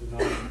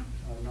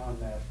to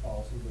non-mask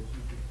policy, but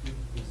you could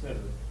consider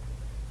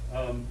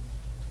it.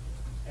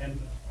 And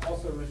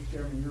also, Mr.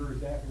 Chairman, you're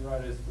exactly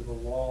right as to the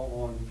law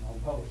on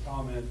public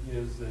comment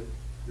is that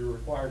you're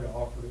required to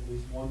offer it at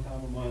least one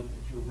time a month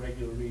at your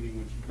regular meeting,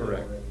 which you did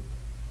Correct. already.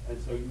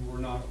 And so you were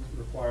not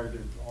required to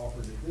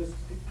offer it at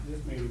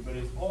this meeting, but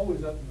it's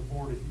always up to the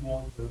board if you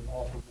want to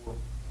offer more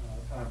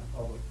time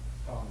for public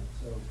comment.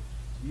 So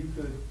you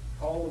could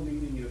call a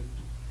meeting if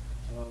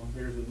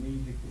there's a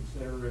need to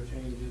consider a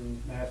change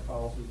in mask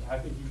policies. I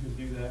think you could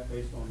do that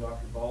based on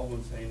Dr.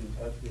 Baldwin staying in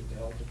touch with the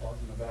health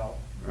department about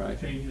Right.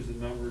 changes in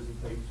numbers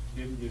that they've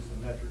given you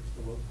some metrics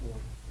to look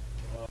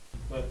for.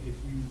 But if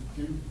you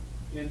do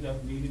end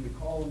up needing to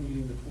call a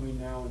meeting between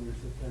now and your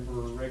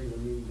September regular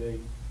meeting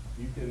date,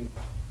 you can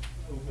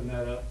open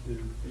that up to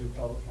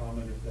public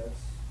comment if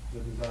that's the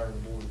desire of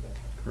the board at that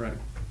time. Correct.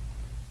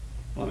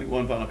 Well, I think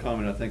one final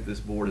comment, I think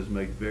this board has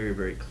made very,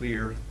 very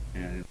clear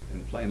and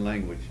in plain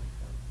language,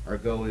 our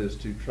goal is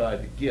to try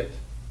to get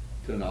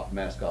to an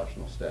mask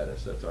optional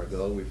status. That's our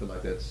goal. We feel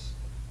like that's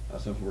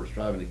something we're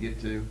striving to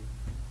get to.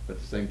 But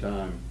at the same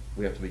time,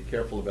 we have to be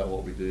careful about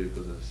what we do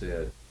because, as I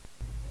said,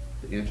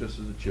 the interests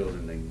of the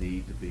children, they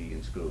need to be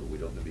in school. We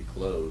don't need to be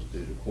closed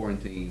due to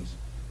quarantines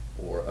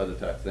or other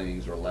type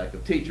things or lack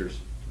of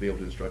teachers to be able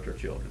to instruct our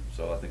children.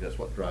 So I think that's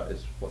what's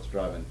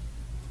driving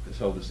this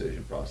whole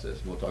decision process.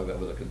 We'll talk about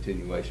with a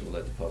continuation. We'll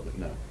let the public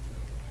know.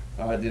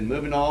 All right, then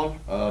moving on,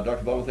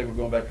 Dr. Bowman, I think we're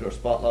going back to our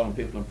spotlight on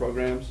people and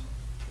programs.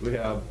 We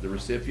have the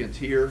recipients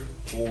here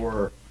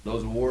for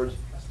those awards.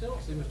 I still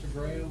don't see Mr.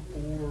 Graham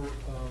or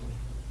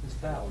Ms.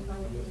 Talon.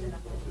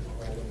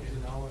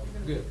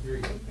 Good,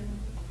 very good.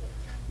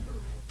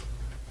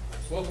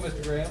 Welcome,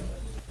 Mr. Graham.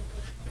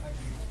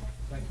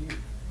 Thank you.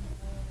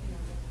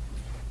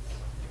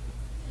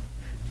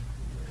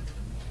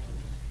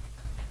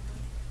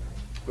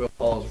 We'll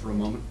pause for a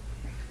moment.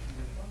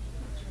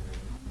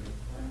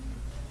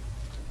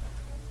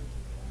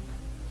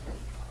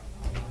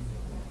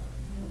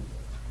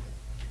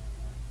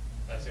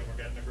 That's it, we're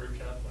getting the group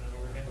chat whenever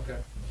we're getting. Okay.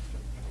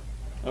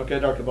 Okay,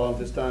 Dr. Ball, at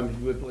this time, if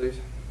you would, please.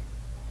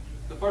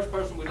 The first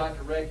person we'd like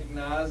to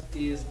recognize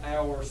is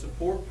our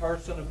support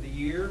person of the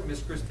year,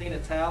 Miss Christina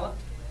Talent.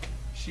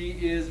 She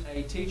is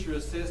a teacher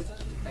assistant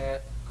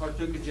at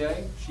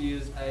Coggins. She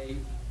is a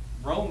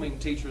roaming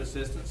teacher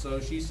assistant, so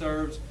she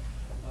serves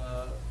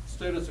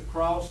students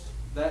across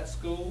that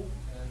school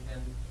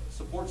and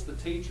supports the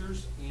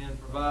teachers in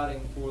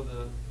providing for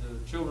the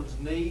children's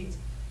needs,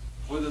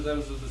 whether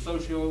those are the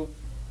social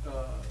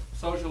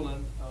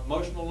and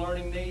emotional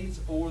learning needs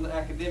or the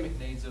academic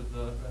needs of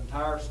the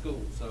entire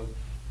school. So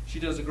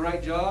she does a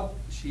great job.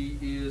 She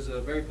is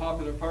a very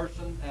popular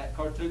person at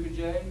Coggins,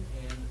 and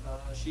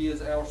she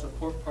is our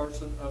support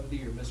person of the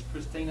year, Miss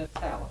Christina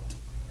Talent.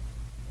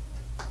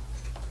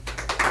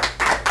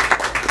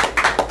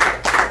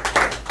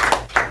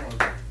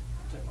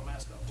 Take my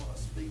mask off while I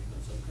speak.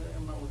 That's okay.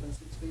 I'm not within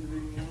 6 feet of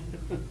anyone.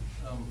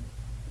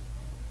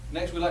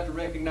 Next, we'd like to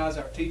recognize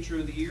our teacher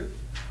of the year,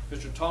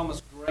 Mr.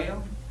 Thomas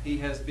Graham. He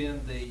has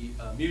been the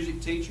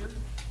music teacher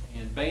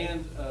and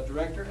band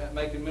director at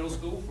Macon Middle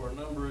School for a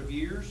number of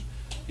years.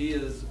 He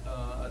is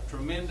a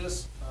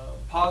tremendous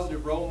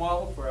positive role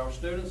model for our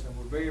students, and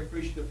we're very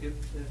appreciative of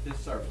his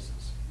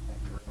services. Thank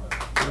you very much.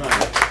 All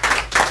right.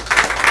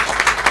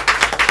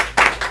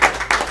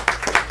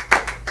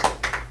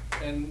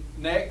 And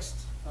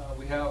next,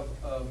 we have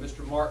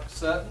Mr. Mark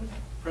Sutton,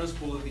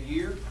 Principal of the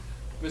Year.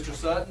 Mr.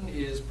 Sutton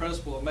is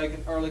principal of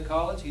Macon Early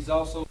College. He's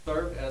also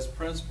served as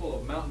principal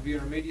of Mountain View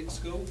Intermediate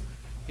School.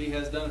 He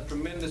has done a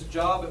tremendous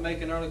job at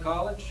Macon Early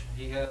College.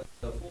 He has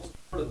the full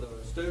support of the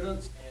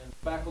students and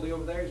faculty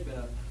over there. He's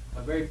been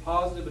a very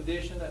positive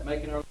addition at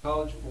Macon Early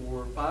College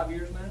for 5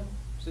 years now,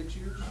 6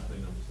 years. I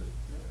think number 6.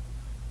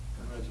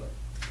 Congratulations.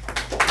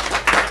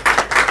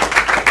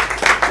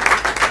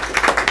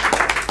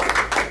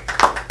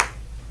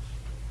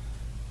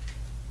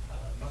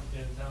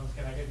 Thomas,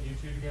 can I get you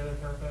two together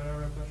for a photo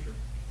real quick? Sure.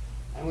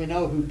 And we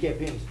know who kept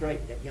him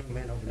straight, that young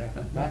man over there.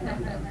 Right?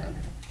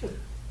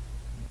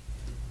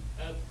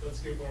 Let's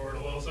scoot forward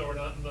a little so we're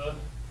not in the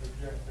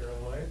projector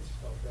lights.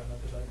 I'll try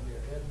not to bang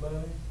your head,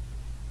 buddy.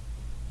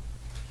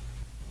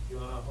 You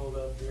want to hold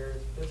up your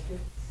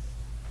biscuits?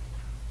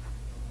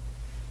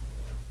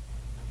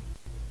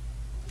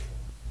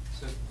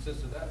 Since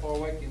they're that far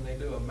away, can they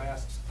do a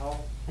masked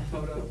off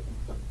photo?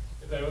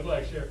 If they would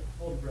like, sure.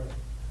 Hold your breath.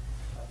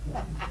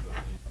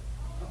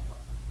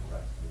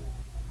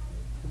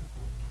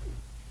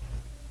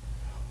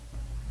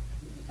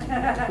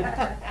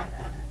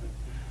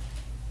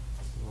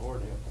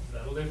 Lord help.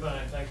 That'll do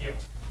fine, thank you.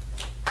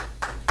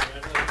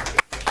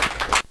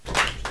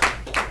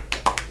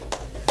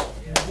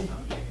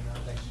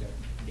 Thanks, Jeff.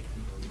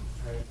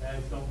 All right,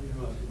 guys, don't leave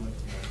them up too much.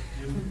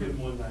 Give them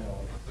one night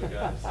off. So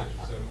got 6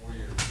 or 7 more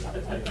years.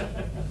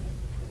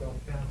 Don't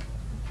count.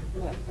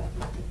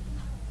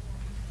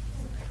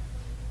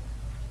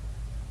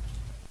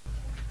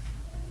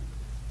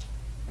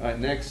 All right,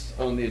 next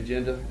on the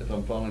agenda, if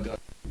I'm following Dr.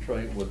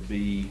 Trey, would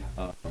be,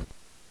 I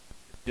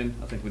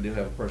think we do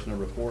have a personnel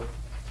report.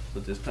 So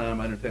at this time,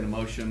 I entertain a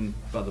motion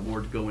by the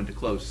board to go into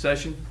closed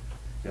session.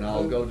 And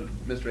I'll go to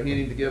Mr.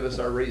 Henning to give us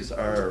our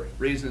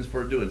reasons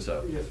for doing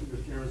so. Yes,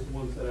 Mr. Chairman, it's the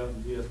one set out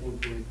in GS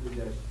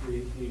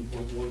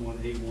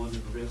 123-318.11A1 to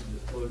prevent the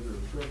disclosure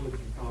of privileged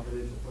and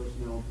confidential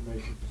personnel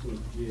information pursuant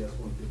to GS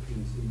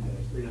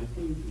 115C-319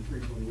 through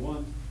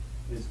 321,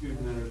 and exclude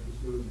matters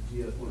pursuant to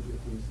GS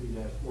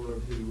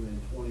 115C-402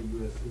 and 20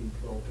 USC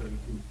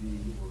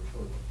 1232B or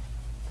further.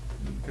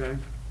 Okay.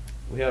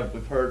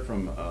 We've heard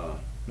from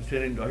Mr.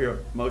 Henning. Do I hear a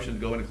motion to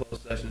go into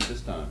closed session at this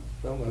time?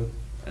 So moved.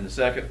 And a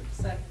second?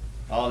 Second.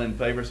 All in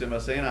favor, say by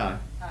saying aye.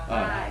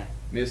 Aye.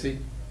 Missy?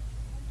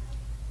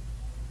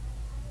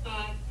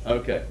 Aye.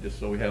 Okay, just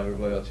so we have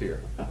everybody else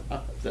here.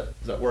 Does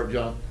that work,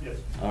 John? Yes.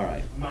 All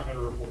right. I'm not going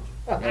to report.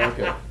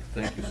 Okay,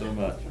 thank you so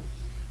much.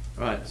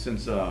 All right,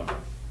 since I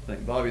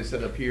think Bobby is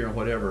set up here and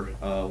whatever,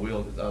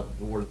 we'll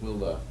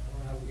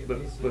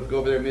but go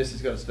over there.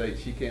 Missy's got to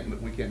state we can't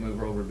move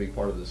her over to be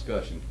part of the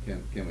discussion.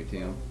 Can we,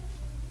 Tim?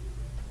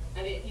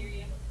 I didn't hear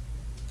you.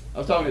 I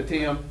was talking to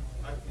Tim.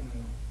 I can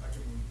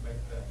make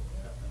that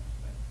happen.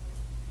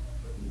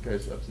 Okay,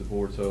 it's up to the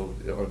board. So,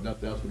 or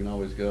nothing else, we can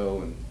always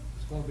go and.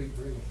 It's gonna be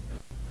brief.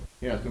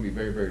 Yeah, it's going to be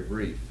very, very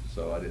brief.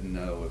 So I didn't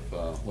know if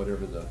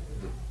whatever the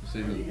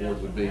decision of the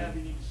board would be. Have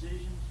any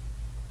decisions?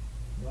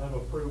 We'll have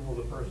approval of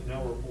the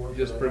personnel report.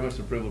 Just pretty much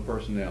approval of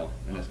personnel,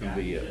 and that's going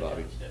to be it,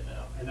 Bobby.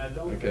 And I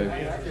don't, Okay.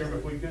 Mr. Chairman,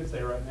 if we could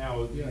say right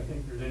now, do you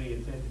think there's any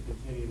intent to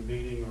continue the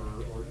meeting, or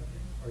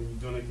are you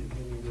going to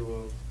continue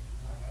to,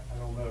 I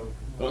don't know.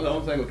 Well, the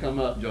only thing will come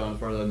up, John, as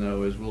far as I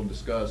know, is we'll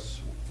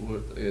discuss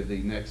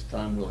the next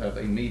time we'll have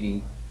a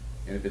meeting,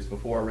 and if it's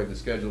before our regular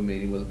scheduled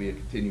meeting, will it be a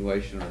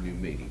continuation or a new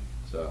meeting?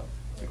 So,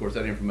 of course,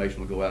 that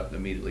information will go out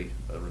immediately.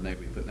 Renee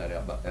will be putting that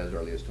out as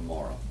early as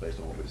tomorrow, based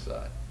on what we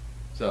decide.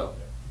 So.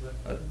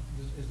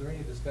 Is there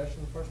any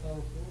discussion of the personnel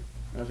report?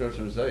 That's what I was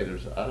going to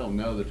say. I don't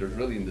know that there's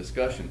really any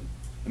discussion.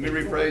 Let me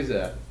rephrase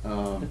that.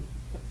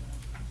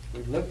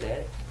 We've looked at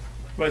it.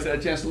 Everybody's had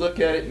a chance to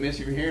look at it. Miss,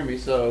 if you're hearing me,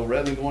 so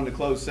rather than going to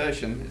closed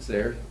session, it's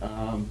there.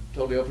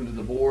 Totally open to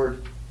the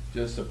board,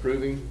 just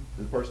approving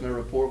the personnel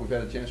report. We've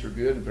had a chance to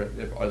review it.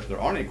 If there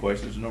aren't any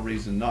questions, there's no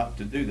reason not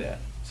to do that.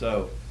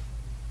 So,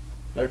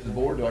 back to the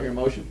board. Do I hear a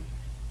motion?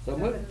 So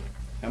moved.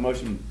 A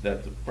motion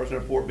that the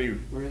personnel report be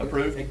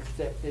approved?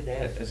 Accepted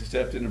as. As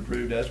accepted and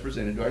approved as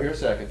presented. Do I hear a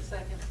second?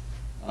 Second.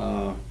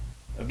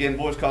 Again,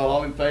 voice call,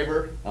 all in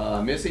favor.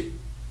 Missy?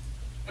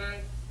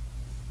 Aye.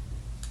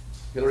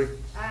 Hillary?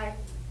 Aye.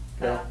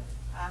 Carol?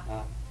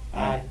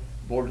 Aye.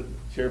 Board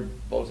chair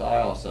votes aye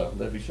also.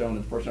 Let it be shown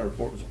that the personnel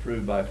report was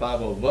approved by a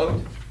 5-0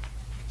 vote.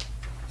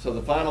 So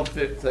the final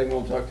thing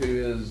we'll talk to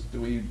is, do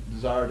we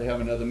desire to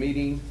have another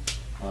meeting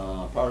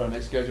prior to our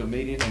next scheduled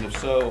meeting? And if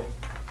so,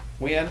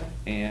 when?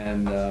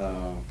 And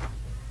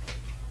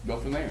go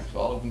from there.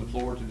 So I'll open the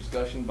floor to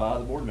discussion by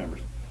the board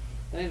members.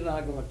 Things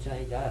not gonna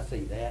change, I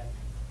see that,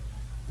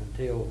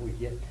 until we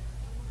get, these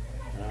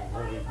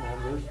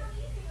numbers,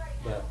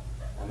 but,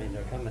 I mean,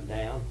 they're coming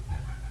down.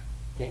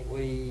 Can't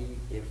we,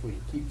 if we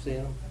keep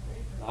seeing them,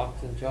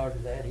 Knox in charge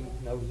of that, he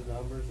knows the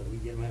numbers, and we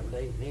get them every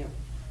day from him.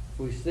 If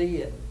we see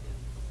it,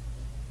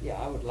 yeah,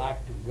 I would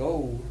like to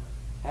go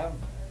have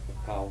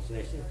a call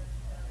session,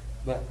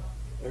 but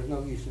there's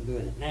no use in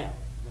doing it now.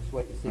 Let's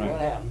wait and see what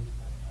Right. happens,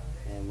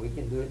 and we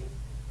can do it.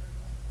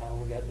 All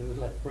we gotta do is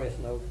let the press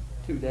know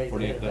 2 days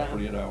ahead of 48 time.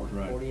 48 hours,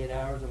 right. 48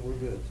 hours and we're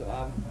good. So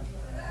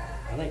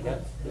I think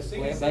that's The just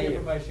play it CDC by ear.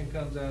 information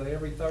comes out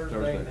every Thursday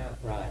Thursday. night.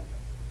 Right,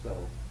 so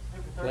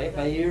play it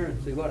by ear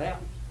and see what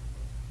happens.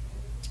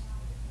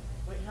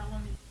 Wait, how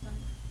long did you think?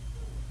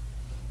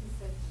 He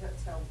said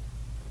just till.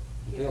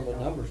 Until the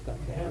numbers come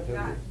down. until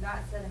we- Not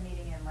set a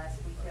meeting unless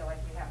we feel like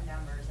we have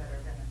numbers that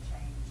are gonna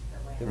change the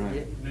Till we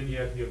landscape. get- And then you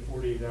have to give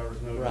 48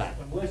 hours notice. Right.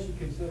 Unless you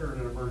consider it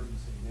an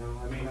emergency.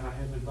 Now, I mean, I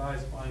have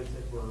advised clients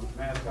that were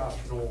mask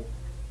optional,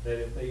 that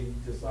if they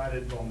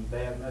decided on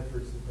bad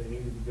metrics that they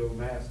needed to go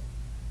mask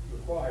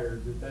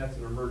required, that that's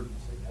an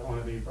emergency. I don't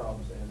have any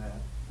problem saying that.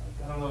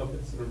 I don't know if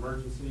it's an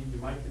emergency,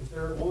 you might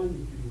consider it one,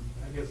 you can,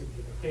 I guess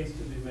a case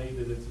could be made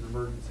that it's an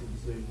emergency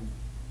decision.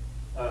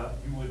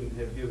 You wouldn't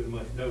have given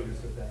much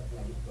notice at that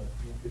point, but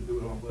you could do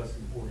it on less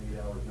than 48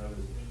 hours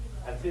notice.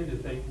 I tend to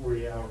think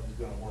 48 hours is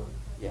gonna work.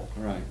 Yeah,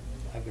 Right.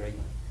 I agree.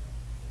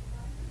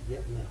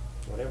 Getting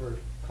whatever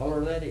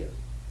color that is.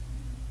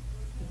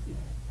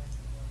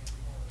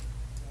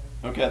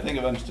 Okay, I think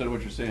I've understood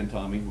what you're saying,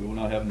 Tommy. We're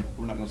not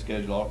gonna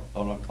schedule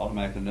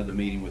automatically another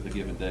meeting with a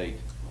given date.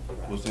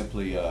 We'll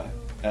simply,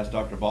 ask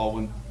Dr.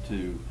 Baldwin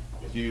to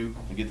review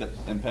and get that,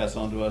 and pass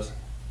on to us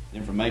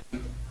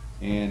information.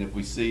 And if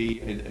we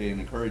see an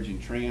encouraging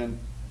trend,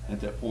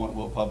 at that point,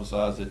 we'll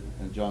publicize it,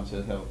 and John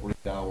says have a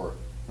 48-hour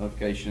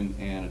notification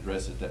and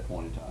address it at that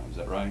point in time. Is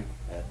that right?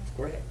 That's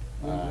correct.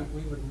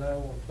 We would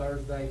know on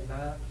Thursday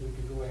night, we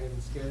could go ahead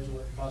and schedule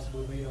it,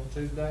 possibly meet on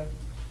Tuesday.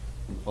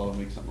 The following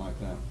week, something like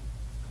that.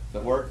 Does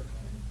that work?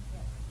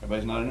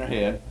 Everybody's nodding their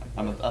head.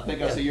 I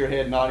think I see your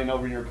head nodding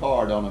over in your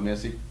car, don't I,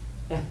 Missy?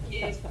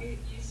 Yes, you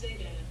say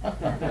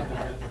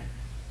that.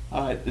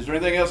 All right, is there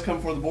anything else come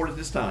before the board at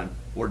this time,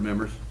 board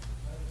members?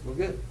 We're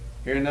good.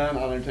 Hearing none,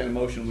 I'll entertain a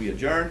motion, we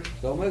adjourn,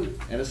 So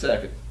moved. and a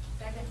second.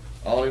 Second.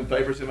 All in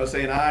favor, say by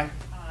saying aye.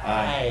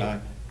 Aye.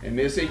 And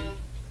Missy?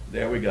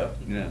 There we go,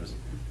 unanimous.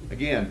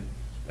 Again,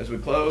 as we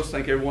close,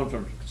 thank everyone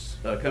for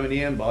coming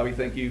in. Bobby,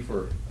 thank you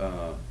for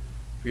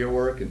your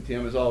work, and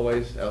Tim, as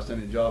always,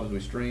 outstanding job as we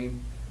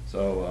stream.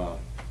 So,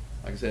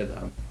 like I said,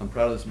 I'm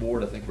proud of this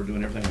board. I think we're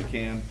doing everything we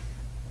can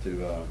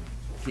to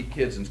keep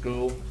kids in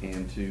school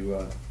and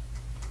to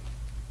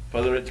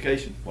further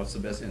education. What's the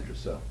best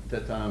interest? So, at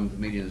that time, the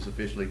meeting is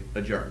officially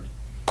adjourned.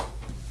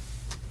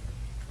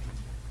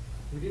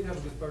 We did have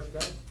a good first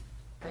day.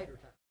 Haters.